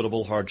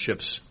inevitable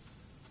hardships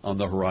on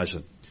the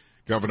horizon.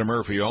 Governor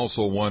Murphy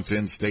also wants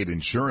in-state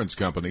insurance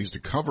companies to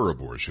cover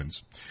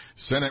abortions.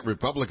 Senate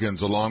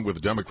Republicans, along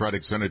with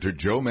Democratic Senator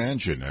Joe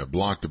Manchin, have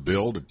blocked a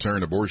bill to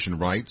turn abortion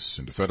rights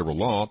into federal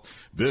law.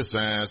 This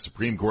as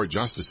Supreme Court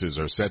justices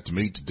are set to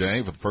meet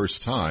today for the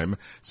first time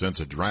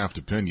since a draft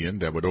opinion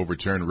that would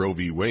overturn Roe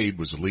v. Wade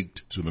was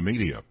leaked to the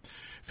media.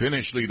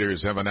 Finnish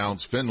leaders have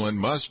announced Finland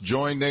must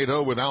join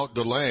NATO without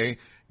delay,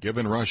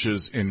 given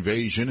Russia's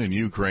invasion in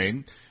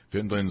Ukraine.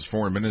 Finland's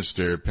Foreign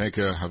Minister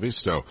Pekka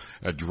Haavisto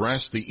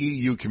addressed the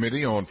EU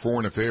Committee on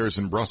Foreign Affairs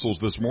in Brussels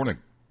this morning.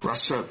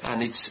 Russia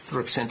and its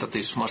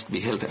representatives must be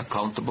held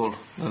accountable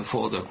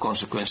for the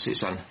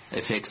consequences and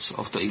effects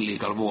of the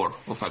illegal war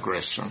of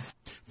aggression.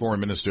 Foreign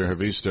Minister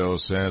Haavisto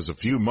says a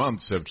few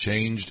months have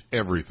changed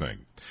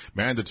everything.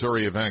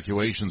 Mandatory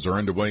evacuations are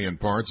underway in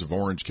parts of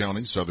Orange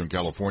County, Southern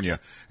California,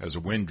 as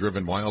a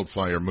wind-driven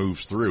wildfire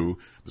moves through.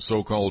 The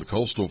so-called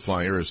coastal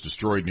fire has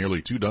destroyed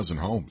nearly 24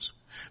 homes.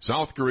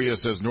 South Korea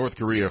says North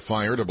Korea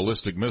fired a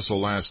ballistic missile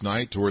last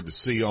night toward the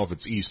sea off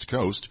its east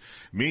coast.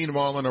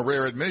 Meanwhile, in a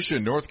rare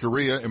admission, North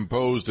Korea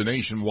imposed a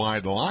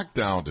nationwide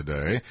lockdown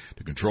today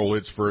to control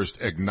its first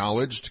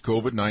acknowledged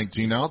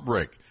COVID-19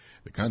 outbreak.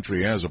 The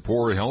country has a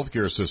poor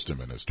healthcare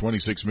system, and its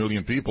 26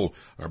 million people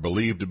are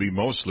believed to be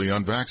mostly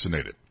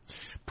unvaccinated.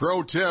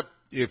 Pro tip,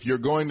 if you're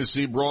going to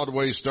see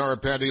Broadway star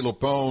Patti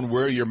LuPone,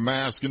 wear your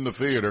mask in the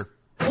theater.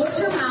 Put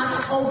your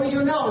mask over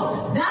your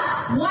nose.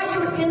 That's why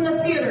you're in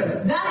the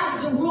theater. That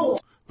is the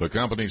rule. The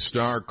company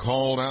star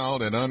called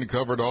out an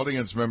uncovered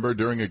audience member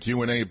during a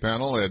Q&A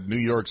panel at New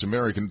York's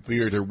American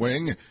Theater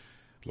Wing.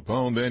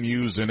 LuPone then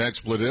used an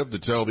expletive to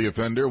tell the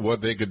offender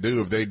what they could do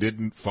if they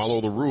didn't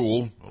follow the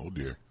rule. Oh,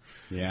 dear.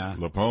 Yeah.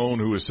 LuPone,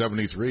 who is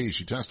 73,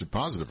 she tested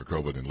positive for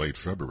COVID in late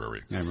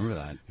February. I remember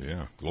that.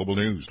 Yeah. Global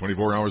news,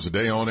 24 hours a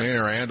day on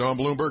air and on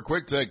Bloomberg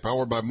Quick Take,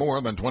 powered by more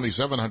than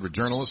 2,700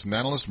 journalists and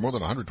analysts from more than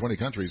 120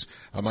 countries.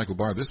 I'm Michael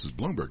Barr. This is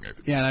Bloomberg,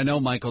 Nathan. Yeah, and I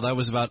know, Michael, that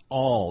was about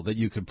all that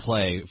you could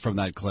play from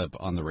that clip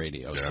on the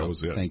radio. Yeah, so that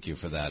was it. Thank you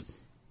for that.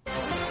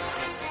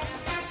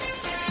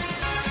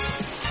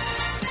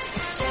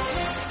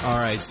 All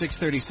right,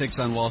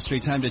 6:36 on Wall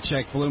Street. Time to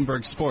check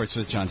Bloomberg Sports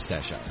with John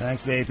Stashow.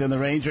 Thanks, Nathan. The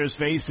Rangers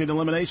facing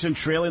elimination,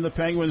 trailing the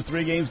Penguins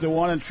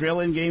 3-1 and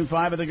trailing Game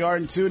 5 at the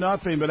Garden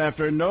 2-0. But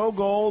after no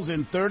goals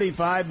in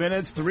 35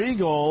 minutes, 3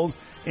 goals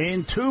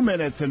in 2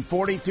 minutes and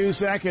 42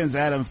 seconds.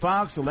 Adam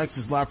Fox,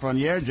 Alexis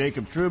Lafreniere,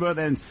 Jacob Trouba.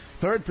 Then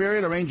third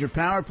period, a Ranger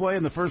power play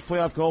and the first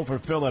playoff goal for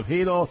Philip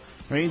Hedl.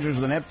 Rangers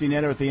with an empty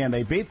netter at the end.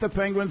 They beat the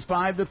Penguins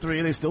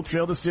 5-3. They still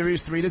trail the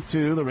series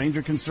 3-2. The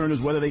Ranger concern is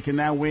whether they can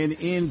now win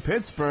in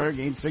Pittsburgh.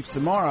 Game 6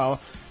 tomorrow.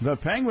 The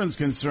Penguins'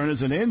 concern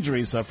is an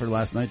injury suffered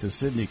last night to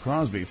Sidney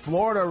Crosby.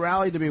 Florida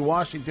rallied to beat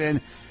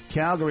Washington.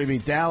 Calgary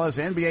beat Dallas.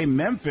 NBA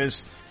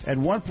Memphis at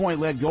one point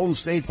led Golden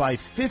State by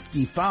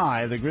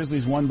 55. The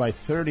Grizzlies won by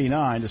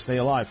 39 to stay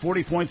alive.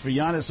 40 points for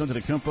Giannis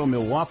Antetokounmpo.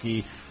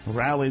 Milwaukee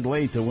rallied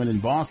late to win in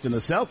Boston. The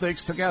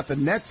Celtics took out the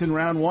Nets in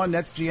round 1.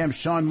 Nets GM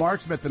Sean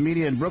Marks met the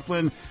media in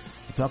Brooklyn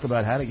to talk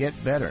about how to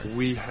get better.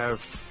 We have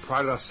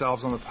prided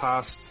ourselves on the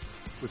past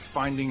with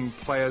finding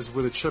players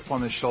with a chip on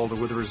their shoulder,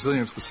 with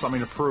resilience, with something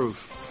to prove.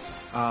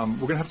 We're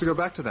going to have to go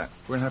back to that.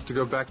 We're going to have to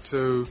go back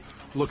to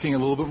looking a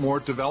little bit more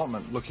at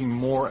development, looking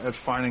more at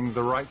finding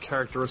the right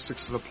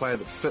characteristics of a player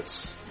that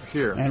fits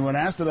here. And when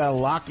asked about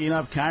locking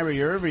up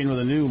Kyrie Irving with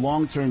a new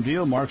long-term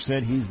deal, Mark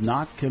said he's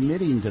not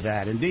committing to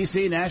that. In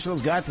D.C.,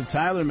 Nationals got to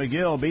Tyler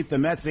McGill, beat the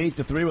Mets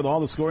 8-3 with all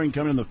the scoring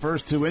coming in the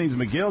first 2 innings.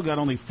 McGill got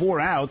only 4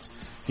 outs,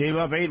 gave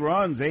up 8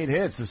 runs, 8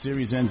 hits. The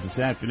series ends this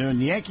afternoon.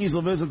 The Yankees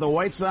will visit the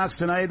White Sox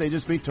tonight. They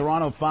just beat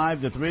Toronto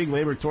 5-3.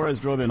 Gleyber Torres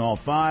drove in all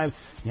 5.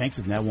 The Yanks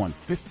have now won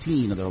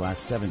 15 of their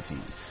last 17.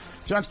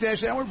 John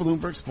Stashow,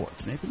 Bloomberg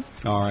Sports. Nathan?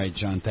 All right,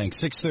 John, thanks.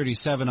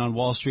 6:37 on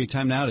Wall Street.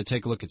 Time now to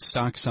take a look at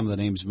stocks, some of the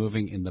names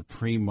moving in the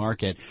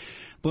pre-market.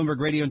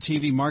 Bloomberg Radio and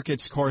TV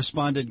markets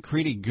correspondent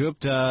Kriti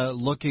Gupta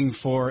looking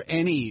for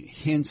any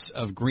hints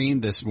of green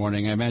this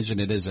morning. I imagine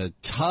it is a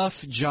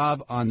tough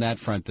job on that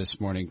front this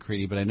morning,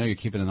 Kriti, but I know you're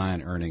keeping an eye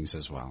on earnings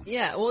as well.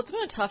 Yeah, well, it's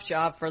been a tough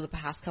job for the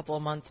past couple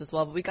of months as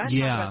well, but we got to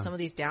talk about some of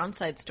these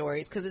downside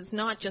stories because it's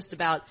not just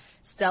about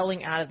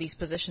selling out of these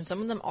positions.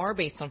 Some of them are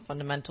based on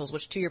fundamentals,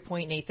 which to your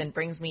point, Nathan,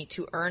 brings me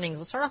to earnings.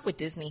 We'll start off with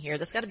Disney here.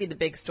 That's got to be the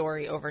big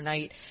story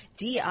overnight.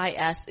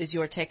 DIS is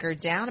your ticker,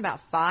 down about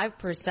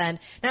 5%.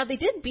 Now, they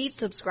did beat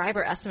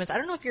subscriber estimates. I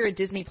don't know if you're a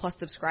Disney Plus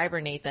subscriber,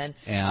 Nathan.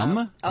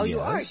 You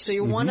are. So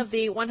you're one of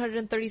the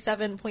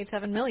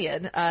 137.7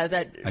 million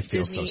that I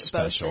feel Disney so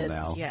special boasted.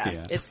 now.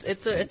 Yeah.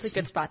 It's a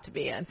good spot to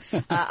be in.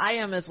 I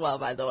am as well,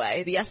 by the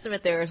way. The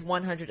estimate there is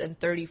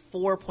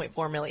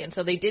 134.4 million.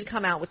 So they did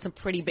come out with some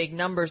pretty big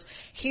numbers.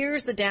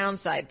 Here's the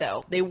downside,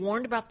 though. They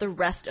warned about the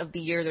rest of the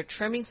year. They're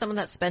trimming some of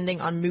that spending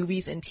on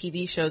movies and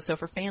TV shows. So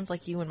for fans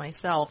like you and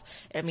myself,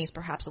 it means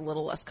perhaps a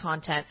little less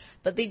content.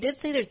 But they did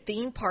say their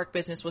theme park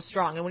business was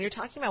strong. And when you're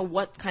talking about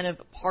what kind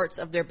of parts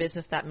of their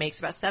business that makes,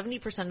 about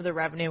 70% of the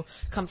revenue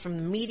comes from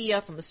the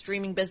media, from the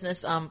streaming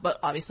business, but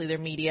obviously their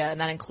media,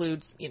 and that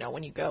includes,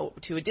 when you go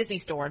to a Disney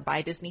store and buy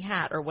a Disney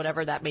hat or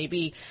whatever that may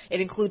be, it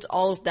includes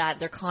all of that,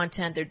 their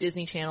content, their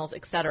Disney channels,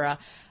 etc.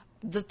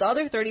 The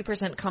other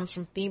 30% comes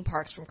from theme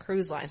parks, from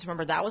cruise lines.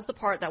 Remember, that was the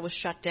part that was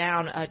shut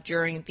down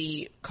during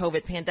the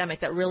COVID pandemic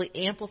that really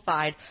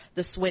amplified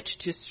the switch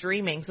to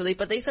streaming.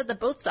 But they said that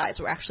both sides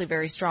were actually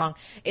very strong.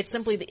 It's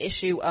simply the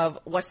issue of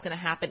what's going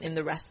to happen in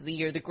the rest of the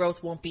year. The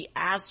growth won't be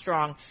as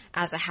strong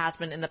as it has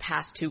been in the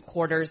past 2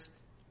 quarters.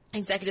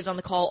 Executives on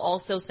the call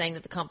also saying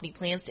that the company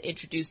plans to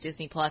introduce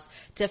Disney Plus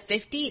to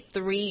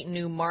 53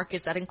 new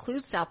markets. That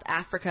includes South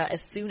Africa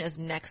as soon as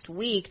next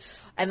week.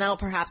 And that'll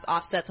perhaps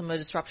offset some of the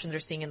disruptions they're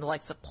seeing in the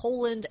likes of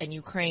Poland and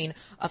Ukraine,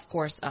 of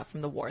course,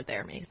 from the war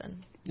there,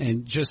 Nathan.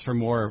 And just for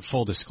more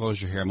full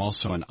disclosure here, I'm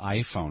also an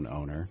iPhone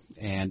owner,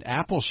 and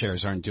Apple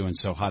shares aren't doing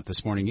so hot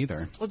this morning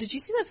either. Well, did you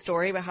see that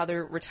story about how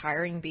they're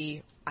retiring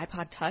the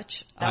iPod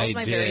Touch? That was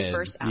my very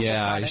first Apple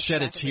product. I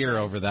shed a tear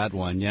over that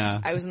one, yeah.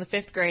 I was in the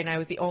 5th grade and I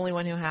was the only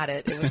one who had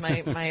it. It was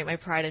my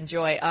pride and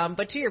joy.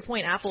 But to your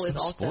point, Apple is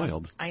also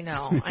spoiled. I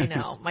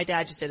know. My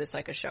dad just did it so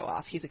I could show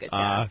off. He's a good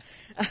dad.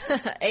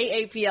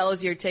 AAPL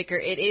is your ticker.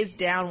 It is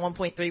down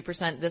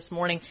 1.3% this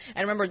morning.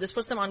 And remember, this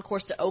puts them on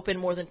course to open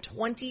more than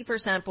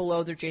 20%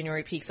 below their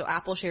January peak. So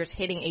Apple shares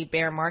hitting a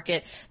bear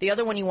market. The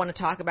other one you want to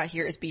talk about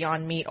here is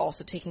Beyond Meat,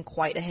 also taking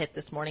quite a hit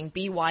this morning.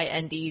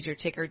 BYND is your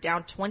ticker,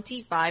 down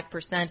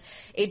 25%.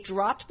 It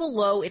dropped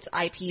below its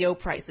IPO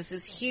price. This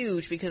is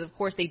huge because, of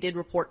course, they did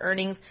report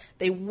earnings.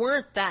 They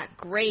weren't that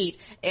great.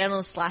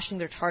 Analysts slashing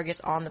their targets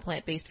on the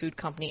plant-based food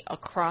company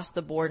across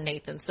the board,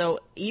 Nathan. So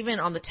even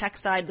on the tech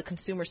side, the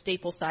consumer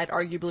staple side,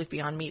 arguably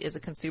Beyond Meat is a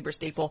consumer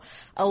staple.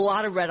 A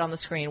lot of red on the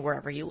screen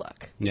wherever you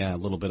look. Yeah, a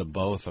little bit of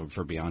both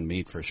for Beyond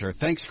Meat for sure.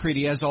 Thanks,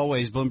 Kriti. As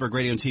always, Bloomberg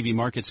Radio and TV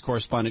Markets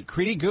correspondent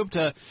Kriti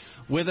Gupta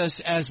with us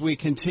as we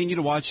continue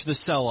to watch the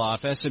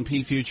sell-off.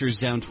 S&P futures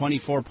down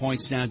 24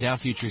 points now. Dow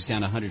futures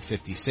down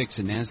 156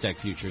 and NASDAQ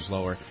futures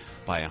lower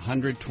by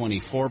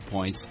 124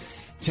 points.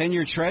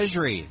 10-year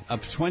Treasury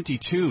up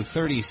 22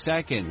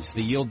 seconds.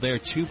 The yield there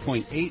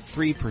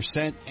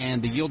 2.83%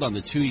 and the yield on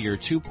the 2-year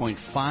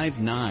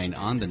 2.59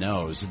 on the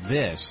nose.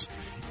 This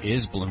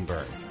is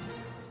Bloomberg.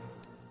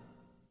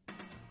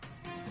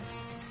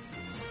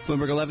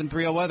 Bloomberg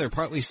 11:30 weather,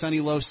 partly sunny,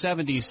 low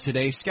 70s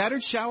today.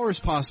 Scattered showers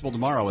possible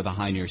tomorrow with a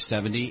high near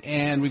 70.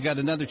 And we've got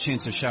another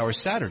chance of showers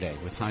Saturday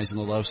with highs in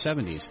the low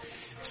 70s.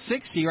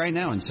 60 right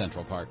now in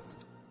Central Park.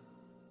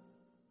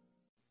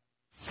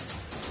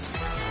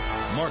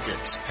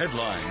 Markets,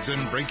 headlines,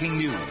 and breaking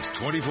news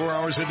 24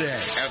 hours a day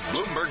at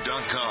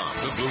Bloomberg.com,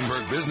 the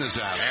Bloomberg Business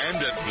app,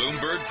 and at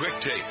Bloomberg Quick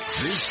Take.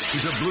 This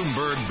is a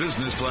Bloomberg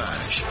Business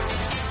Flash.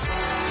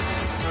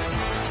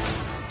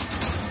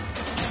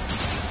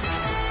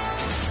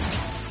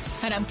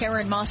 And I'm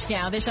Karen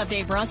Moscow. This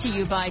update brought to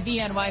you by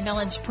BNY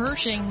Mellon's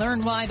Pershing.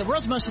 Learn why the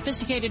world's most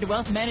sophisticated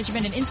wealth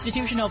management and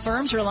institutional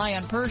firms rely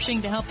on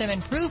Pershing to help them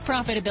improve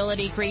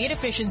profitability, create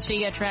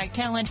efficiency, attract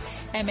talent,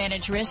 and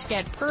manage risk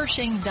at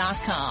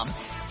Pershing.com.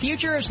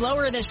 Futures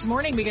lower this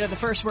morning. We go to the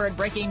First Word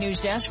breaking news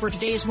desk for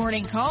today's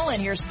morning call,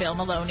 and here's Bill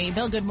Maloney.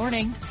 Bill, good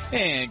morning.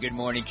 And good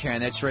morning,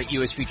 Karen. That's right.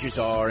 U.S. futures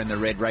are in the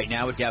red right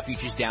now, with Dow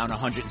futures down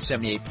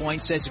 178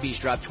 points. S&P's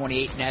dropped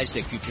 28.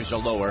 NASDAQ futures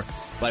are lower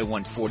by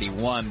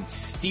 141.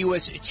 The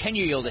U.S.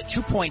 10-year yield at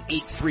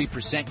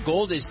 2.83%.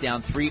 Gold is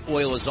down 3.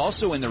 Oil is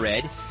also in the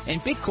red.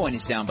 And Bitcoin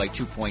is down by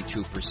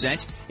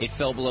 2.2%. It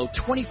fell below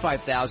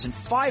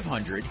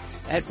 25,500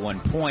 at one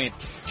point.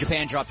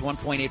 Japan dropped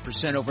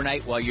 1.8%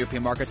 overnight, while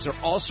European markets are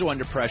also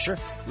under pressure,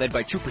 led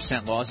by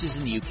 2% losses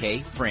in the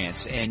UK,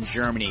 France, and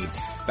Germany.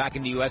 Back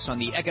in the U.S. on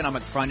the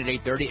economic front at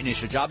 8:30,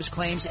 initial jobs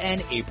claims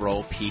and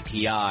April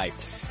PPI.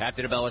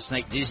 After the bell last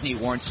night, Disney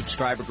warned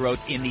subscriber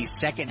growth in the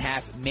second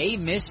half may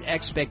miss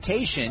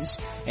expectations.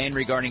 And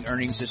regarding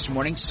earnings this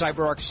morning,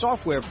 CyberArk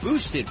Software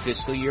boosted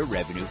fiscal year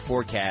revenue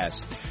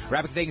forecast.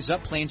 Wrapping things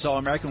up, Plains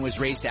All-American was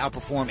raised to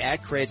outperform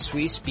at Credit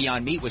Suisse.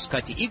 Beyond Meat was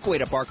cut to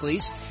equate at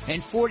Barclays.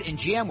 And Ford and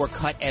GM were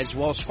cut as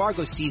Wells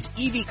Fargo sees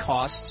EV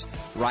costs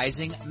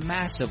rising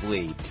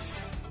massively.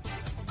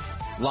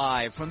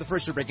 Live from the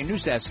First Word breaking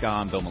news desk,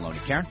 I'm Bill Maloney.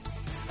 Karen?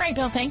 All right,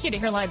 Bill, thank you. To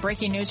hear live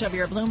breaking news of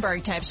your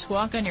Bloomberg, type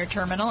squawk on your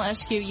terminal,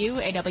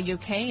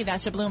 SQUAWK.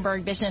 That's a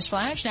Bloomberg Business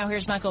Flash. Now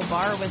here's Michael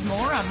Barr with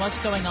more on what's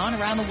going on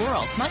around the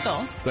world.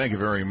 Michael. Thank you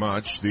very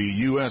much. The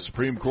U.S.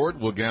 Supreme Court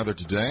will gather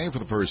today for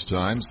the first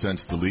time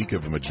since the leak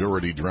of a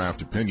majority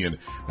draft opinion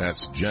that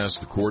suggests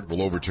the court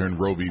will overturn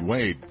Roe v.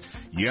 Wade.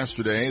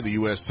 Yesterday, the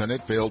U.S.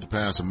 Senate failed to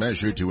pass a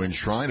measure to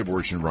enshrine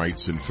abortion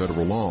rights in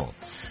federal law.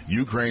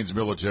 Ukraine's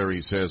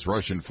military says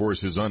Russian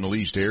forces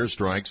unleashed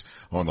airstrikes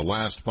on the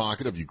last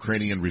pocket of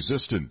Ukrainian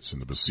resistance in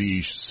the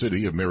besieged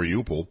city of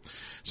Mariupol.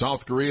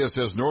 South Korea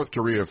says North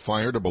Korea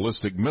fired a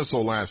ballistic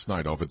missile last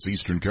night off its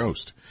eastern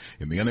coast.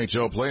 In the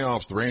NHL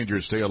playoffs, the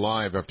Rangers stay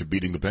alive after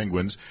beating the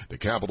Penguins. The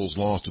Capitals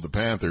lost to the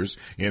Panthers.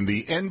 In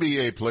the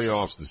NBA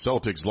playoffs, the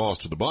Celtics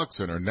lost to the Bucks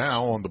and are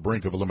now on the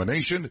brink of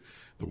elimination.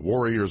 The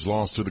Warriors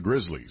lost to the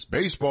Grizzlies.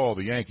 Baseball,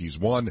 the Yankees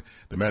won.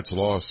 The Mets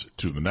lost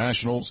to the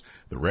Nationals.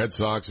 The Red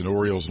Sox and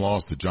Orioles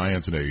lost. The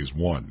Giants and A's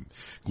won.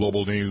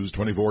 Global news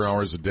 24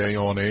 hours a day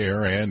on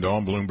air and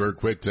on Bloomberg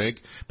Quick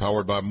Take,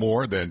 powered by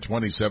more than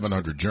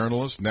 2,700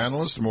 journalists and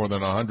analysts in more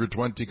than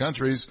 120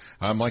 countries.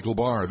 I'm Michael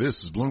Barr.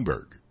 This is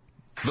Bloomberg.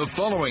 The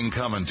following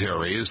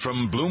commentary is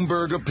from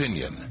Bloomberg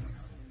Opinion.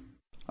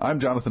 I'm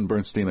Jonathan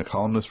Bernstein, a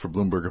columnist for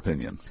Bloomberg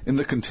Opinion. In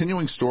the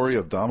continuing story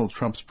of Donald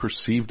Trump's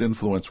perceived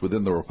influence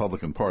within the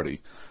Republican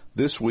Party,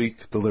 this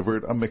week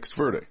delivered a mixed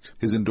verdict.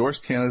 His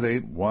endorsed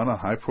candidate won a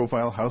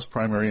high-profile House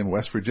primary in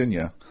West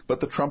Virginia, but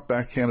the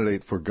Trump-backed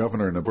candidate for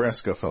governor in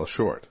Nebraska fell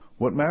short.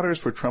 What matters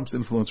for Trump's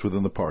influence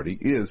within the party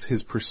is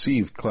his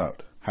perceived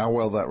clout. How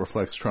well that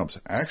reflects Trump's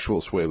actual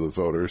sway with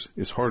voters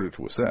is harder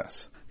to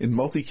assess. In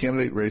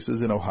multi-candidate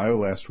races in Ohio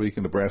last week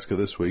and Nebraska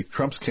this week,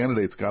 Trump's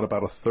candidates got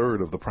about a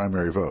third of the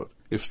primary vote.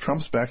 If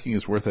Trump's backing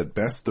is worth at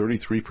best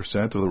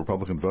 33% of the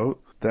Republican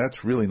vote,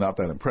 that's really not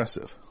that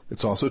impressive.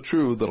 It's also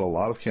true that a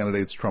lot of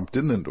candidates Trump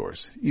didn't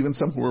endorse, even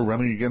some who are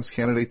running against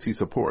candidates he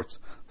supports,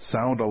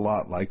 sound a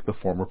lot like the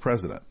former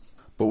president.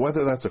 But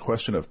whether that's a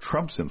question of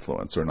Trump's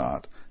influence or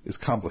not is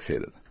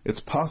complicated. It's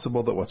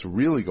possible that what's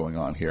really going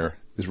on here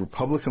is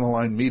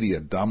Republican-aligned media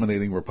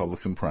dominating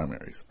Republican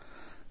primaries.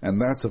 And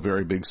that's a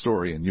very big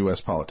story in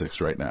U.S. politics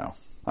right now.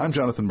 I'm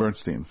Jonathan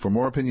Bernstein. For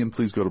more opinion,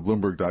 please go to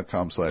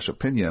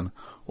Bloomberg.com/opinion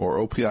or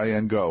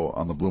OPIN Go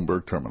on the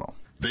Bloomberg terminal.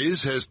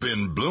 This has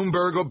been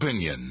Bloomberg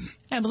Opinion.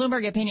 And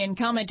Bloomberg Opinion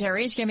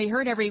commentaries can be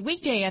heard every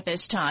weekday at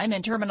this time,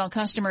 and terminal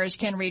customers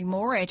can read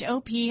more at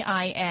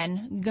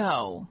OPIN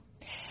Go.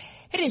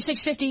 It is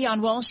 6:50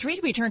 on Wall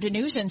Street. We turn to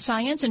news and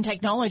science and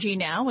technology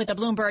now with the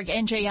Bloomberg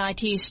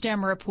NJIT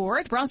STEM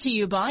report, brought to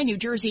you by New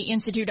Jersey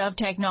Institute of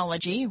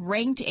Technology,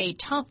 ranked a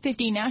top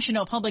 50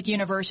 national public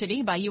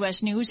university by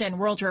U.S. News and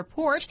World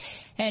Report.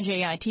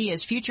 NJIT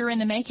is future in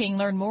the making.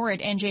 Learn more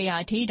at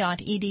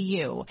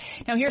njit.edu.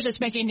 Now here's what's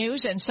making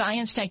news in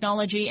science,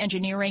 technology,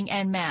 engineering,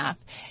 and math.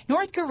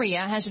 North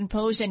Korea has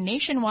imposed a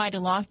nationwide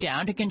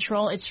lockdown to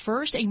control its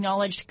first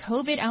acknowledged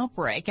COVID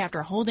outbreak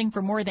after holding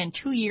for more than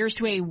 2 years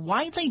to a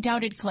widely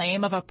doubted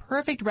claim of a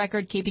perfect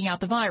record keeping out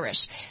the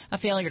virus. A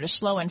failure to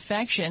slow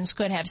infections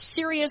could have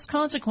serious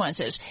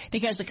consequences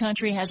because the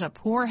country has a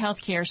poor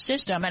healthcare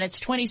system and its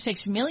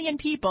 26 million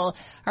people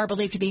are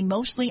believed to be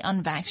mostly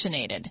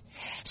unvaccinated.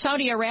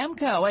 Saudi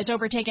Aramco has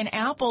overtaken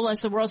Apple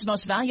as the world's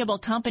most valuable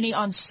company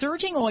on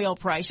surging oil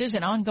prices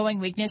and ongoing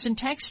weakness in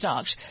tech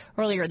stocks.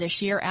 Earlier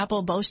this year,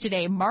 Apple boasted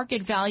a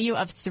market value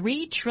of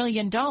 $3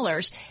 trillion,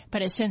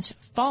 but has since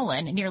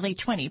fallen nearly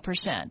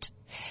 20%.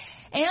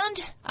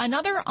 And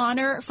another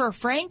honor for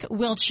Frank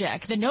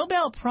Wilczek, the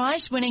Nobel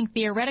Prize-winning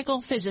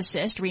theoretical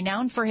physicist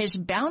renowned for his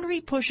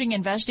boundary-pushing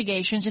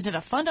investigations into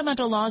the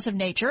fundamental laws of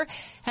nature,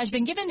 has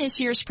been given this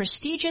year's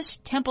prestigious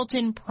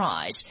Templeton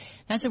Prize.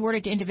 That's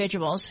awarded to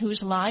individuals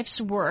whose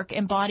life's work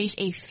embodies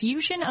a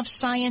fusion of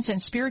science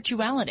and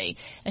spirituality.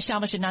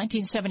 Established in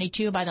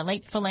 1972 by the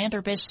late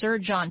philanthropist Sir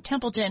John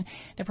Templeton,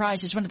 the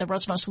prize is one of the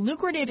world's most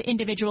lucrative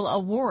individual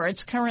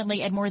awards,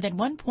 currently at more than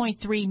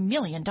 $1.3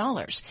 million.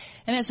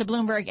 And that's a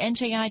Bloomberg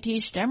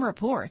NJIT STEM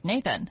report.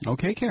 Nathan.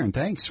 Okay, Karen,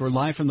 thanks. We're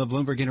live from the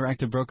Bloomberg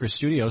Interactive Brokers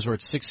studios. We're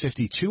at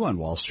 6:52 on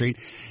Wall Street.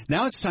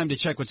 Now it's time to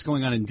check what's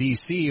going on in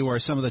D.C., where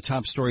some of the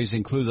top stories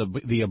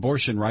include the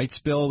abortion rights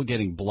bill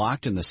getting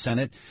blocked in the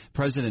Senate,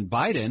 President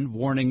Biden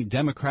warning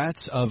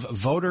Democrats of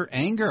voter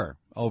anger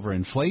over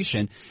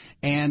inflation,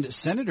 and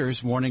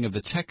senators warning of the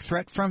tech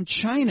threat from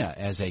China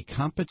as a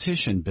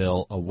competition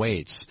bill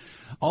awaits.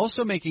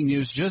 Also making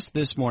news just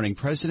this morning,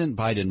 President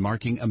Biden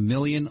marking 1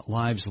 million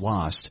lives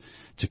lost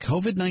to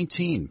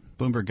COVID-19.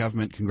 Bloomberg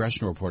government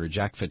congressional reporter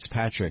Jack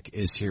Fitzpatrick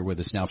is here with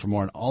us now for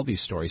more on all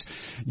these stories.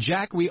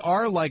 Jack, we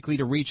are likely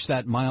to reach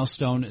that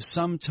milestone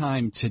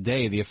sometime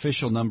today. The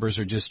official numbers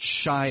are just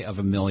shy of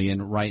 1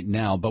 million right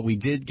now, but we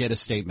did get a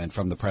statement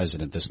from the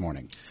president this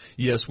morning.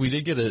 Yes, we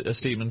did get a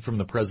statement from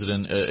the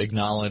president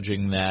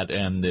acknowledging that,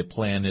 and the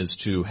plan is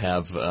to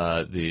have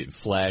the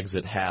flags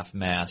at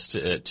half-mast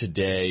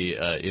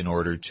today in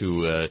order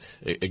to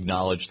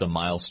acknowledge the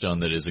milestone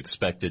that is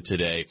expected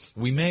today.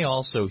 We may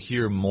also hear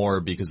hear more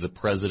because the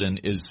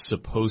president is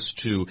supposed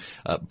to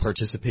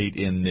participate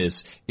in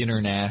this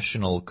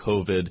international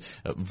COVID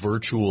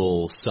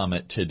virtual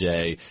summit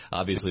today.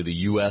 Obviously, the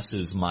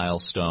U.S.'s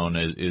milestone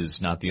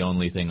is not the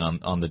only thing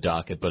on the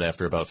docket, but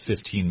after about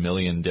 15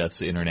 million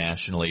deaths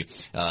internationally,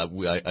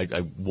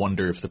 I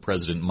wonder if the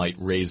president might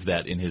raise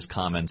that in his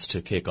comments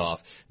to kick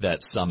off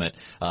that summit,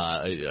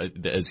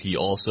 as he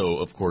also,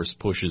 of course,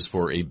 pushes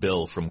for a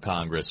bill from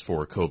Congress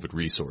for COVID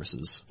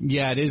resources.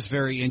 Yeah, it is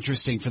very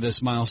interesting for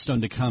this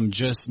milestone to come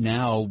just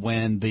now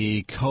when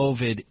the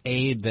COVID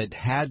aid that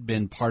had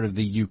been part of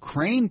the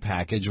Ukraine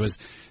package was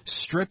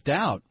stripped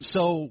out.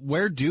 So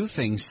where do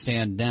things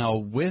stand now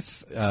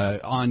with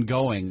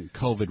ongoing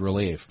COVID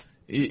relief?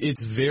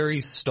 It's very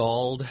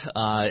stalled,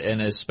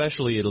 and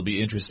especially it'll be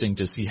interesting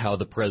to see how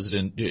the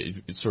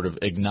president sort of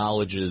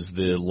acknowledges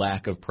the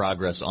lack of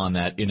progress on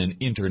that in an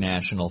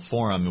international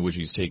forum in which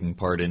he's taking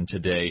part in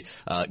today,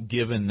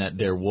 given that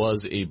there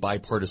was a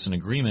bipartisan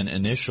agreement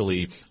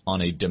initially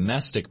on a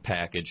domestic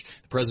package.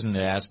 The president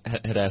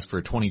had asked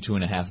for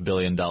 $22.5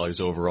 billion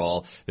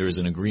overall. There was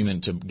an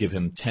agreement to give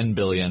him $10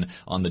 billion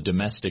on the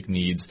domestic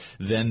needs.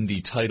 Then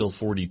the Title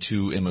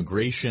 42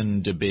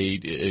 immigration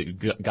debate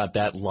got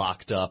that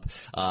locked up.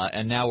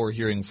 And now we're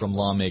hearing from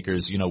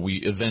lawmakers, we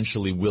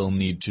eventually will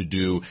need to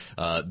do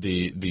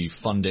the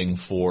funding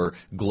for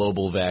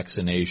global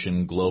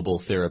vaccination, global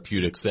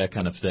therapeutics, that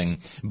kind of thing.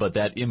 But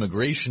that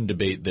immigration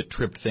debate that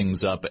tripped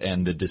things up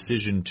and the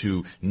decision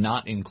to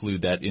not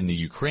include that in the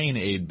Ukraine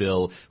aid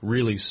bill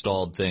really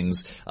stalled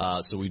things.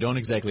 So we don't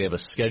exactly have a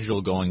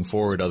schedule going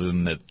forward other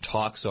than that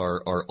talks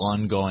are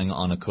ongoing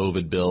on a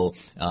COVID bill,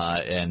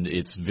 and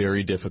it's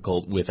very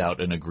difficult without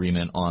an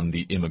agreement on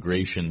the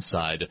immigration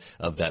side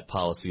of that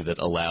policy that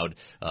allowed,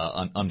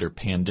 under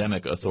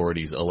pandemic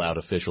authorities, allowed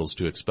officials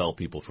to expel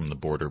people from the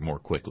border more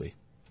quickly.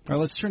 All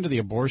right, let's turn to the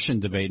abortion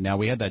debate now.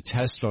 We had that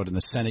test vote in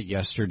the Senate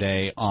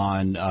yesterday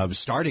on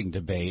starting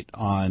debate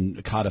on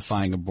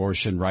codifying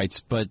abortion rights,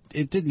 but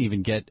it didn't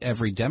even get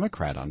every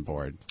Democrat on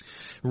board.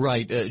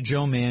 Right.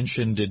 Joe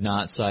Manchin did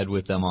not side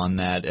with them on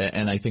that,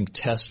 and I think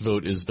test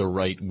vote is the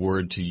right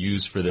word to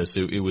use for this.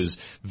 It was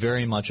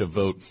very much a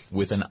vote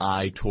with an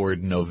eye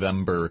toward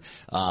November.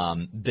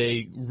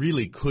 They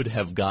really could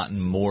have gotten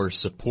more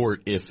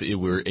support if it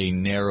were a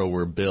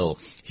narrower bill.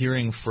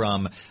 Hearing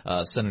from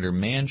Senator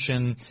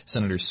Manchin,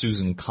 Senator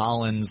Susan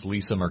Collins,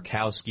 Lisa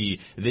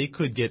Murkowski, they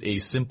could get a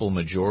simple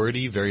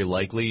majority, very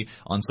likely,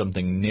 on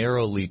something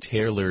narrowly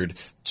tailored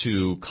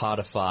to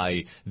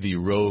codify the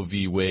Roe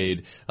v.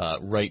 Wade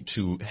right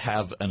to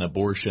have an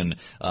abortion.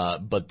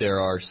 But there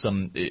are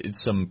some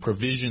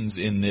provisions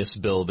in this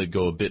bill that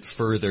go a bit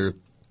further,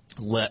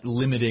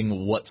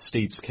 limiting what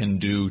states can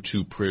do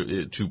to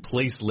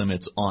place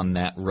limits on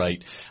that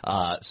right.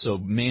 So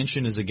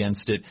Manchin is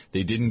against it.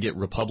 They didn't get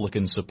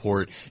Republican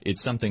support.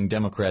 It's something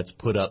Democrats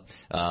put up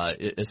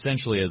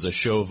essentially as a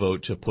show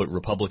vote to put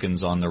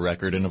Republicans on the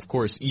record. And of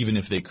course, even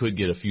if they could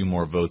get a few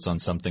more votes on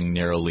something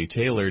narrowly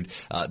tailored,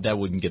 that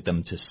wouldn't get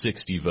them to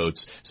 60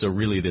 votes. So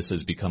really this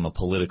has become a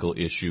political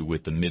issue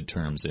with the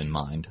midterms in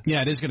mind.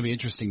 Yeah, it is going to be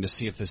interesting to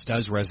see if this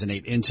does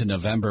resonate into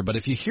November. But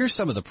if you hear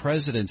some of the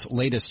president's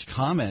latest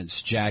comments,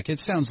 Jack, it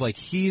sounds like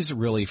he's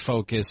really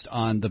focused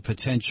on the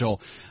potential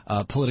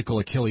political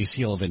Achilles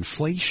heel of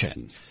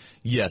inflation.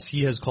 Yes,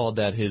 he has called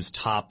that his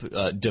top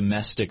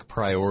domestic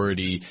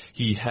priority.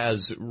 He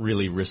has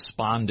really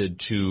responded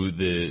to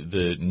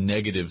the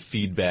negative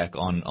feedback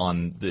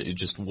on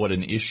just what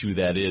an issue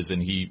that is,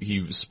 and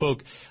he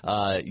spoke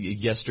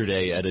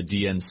yesterday at a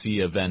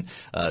DNC event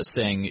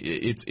saying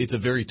it's a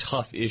very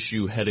tough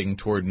issue heading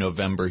toward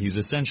November. He's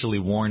essentially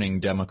warning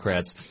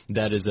Democrats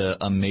that is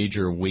a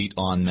major weight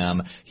on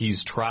them.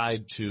 He's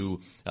tried to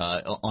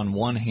on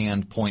one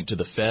hand point to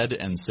the Fed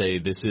and say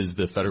this is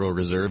the Federal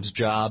Reserve's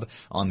job.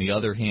 On the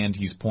other hand,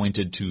 he's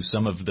pointed to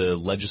some of the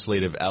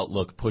legislative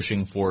outlook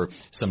pushing for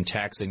some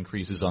tax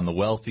increases on the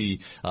wealthy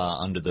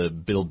under the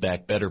Build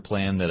Back Better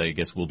plan that I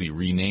guess will be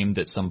renamed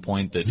at some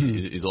point that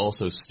is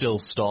also still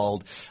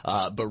stalled.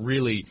 But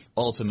really,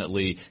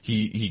 ultimately,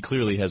 he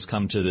clearly has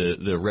come to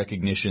the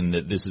recognition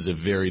that this is a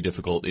very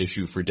difficult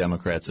issue for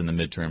Democrats in the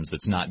midterms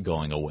that's not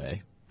going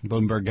away.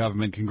 Bloomberg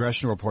government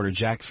congressional reporter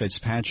Jack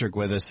Fitzpatrick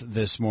with us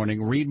this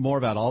morning. Read more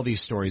about all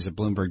these stories at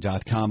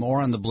Bloomberg.com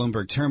or on the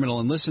Bloomberg terminal,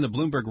 and listen to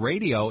Bloomberg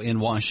Radio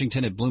in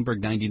Washington at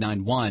Bloomberg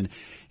 99.1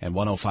 and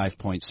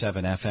 105.7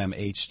 FM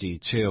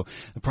HD2.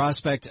 The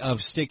prospect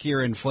of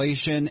stickier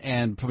inflation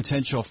and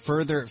potential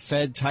further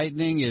Fed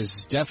tightening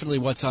is definitely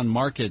what's on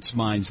markets'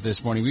 minds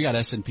this morning. We got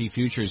S&P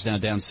futures now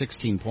down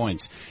 16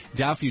 points.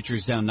 Dow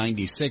futures down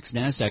 96.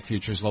 NASDAQ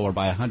futures lower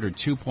by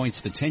 102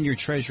 points. The 10-year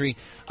Treasury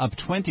up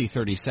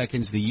 30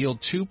 seconds. The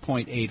yield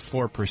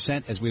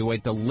 2.84% as we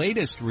await the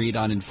latest read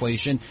on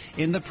inflation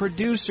in the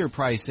Producer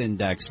Price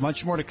Index.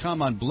 Much more to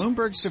come on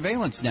Bloomberg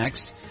Surveillance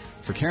next.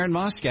 For Karen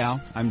Moscow,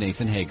 I'm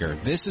Nathan Hager.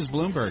 This is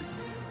Bloomberg.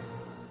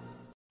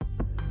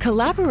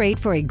 Collaborate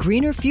for a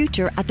greener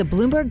future at the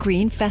Bloomberg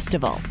Green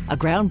Festival, a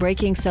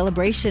groundbreaking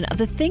celebration of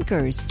the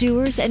thinkers,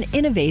 doers, and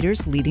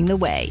innovators leading the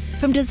way.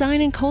 From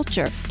design and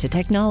culture to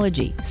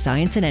technology,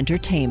 science, and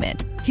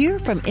entertainment. Hear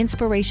from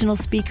inspirational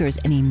speakers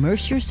and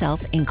immerse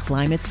yourself in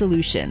climate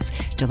solutions.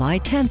 July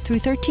 10th through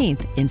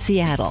 13th in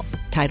Seattle.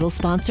 Title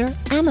sponsor,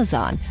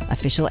 Amazon.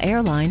 Official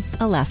airline,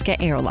 Alaska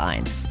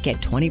Airlines. Get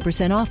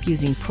 20% off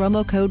using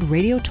promo code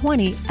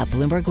radio20 at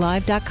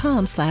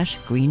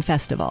BloombergLive.com/Green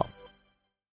Festival.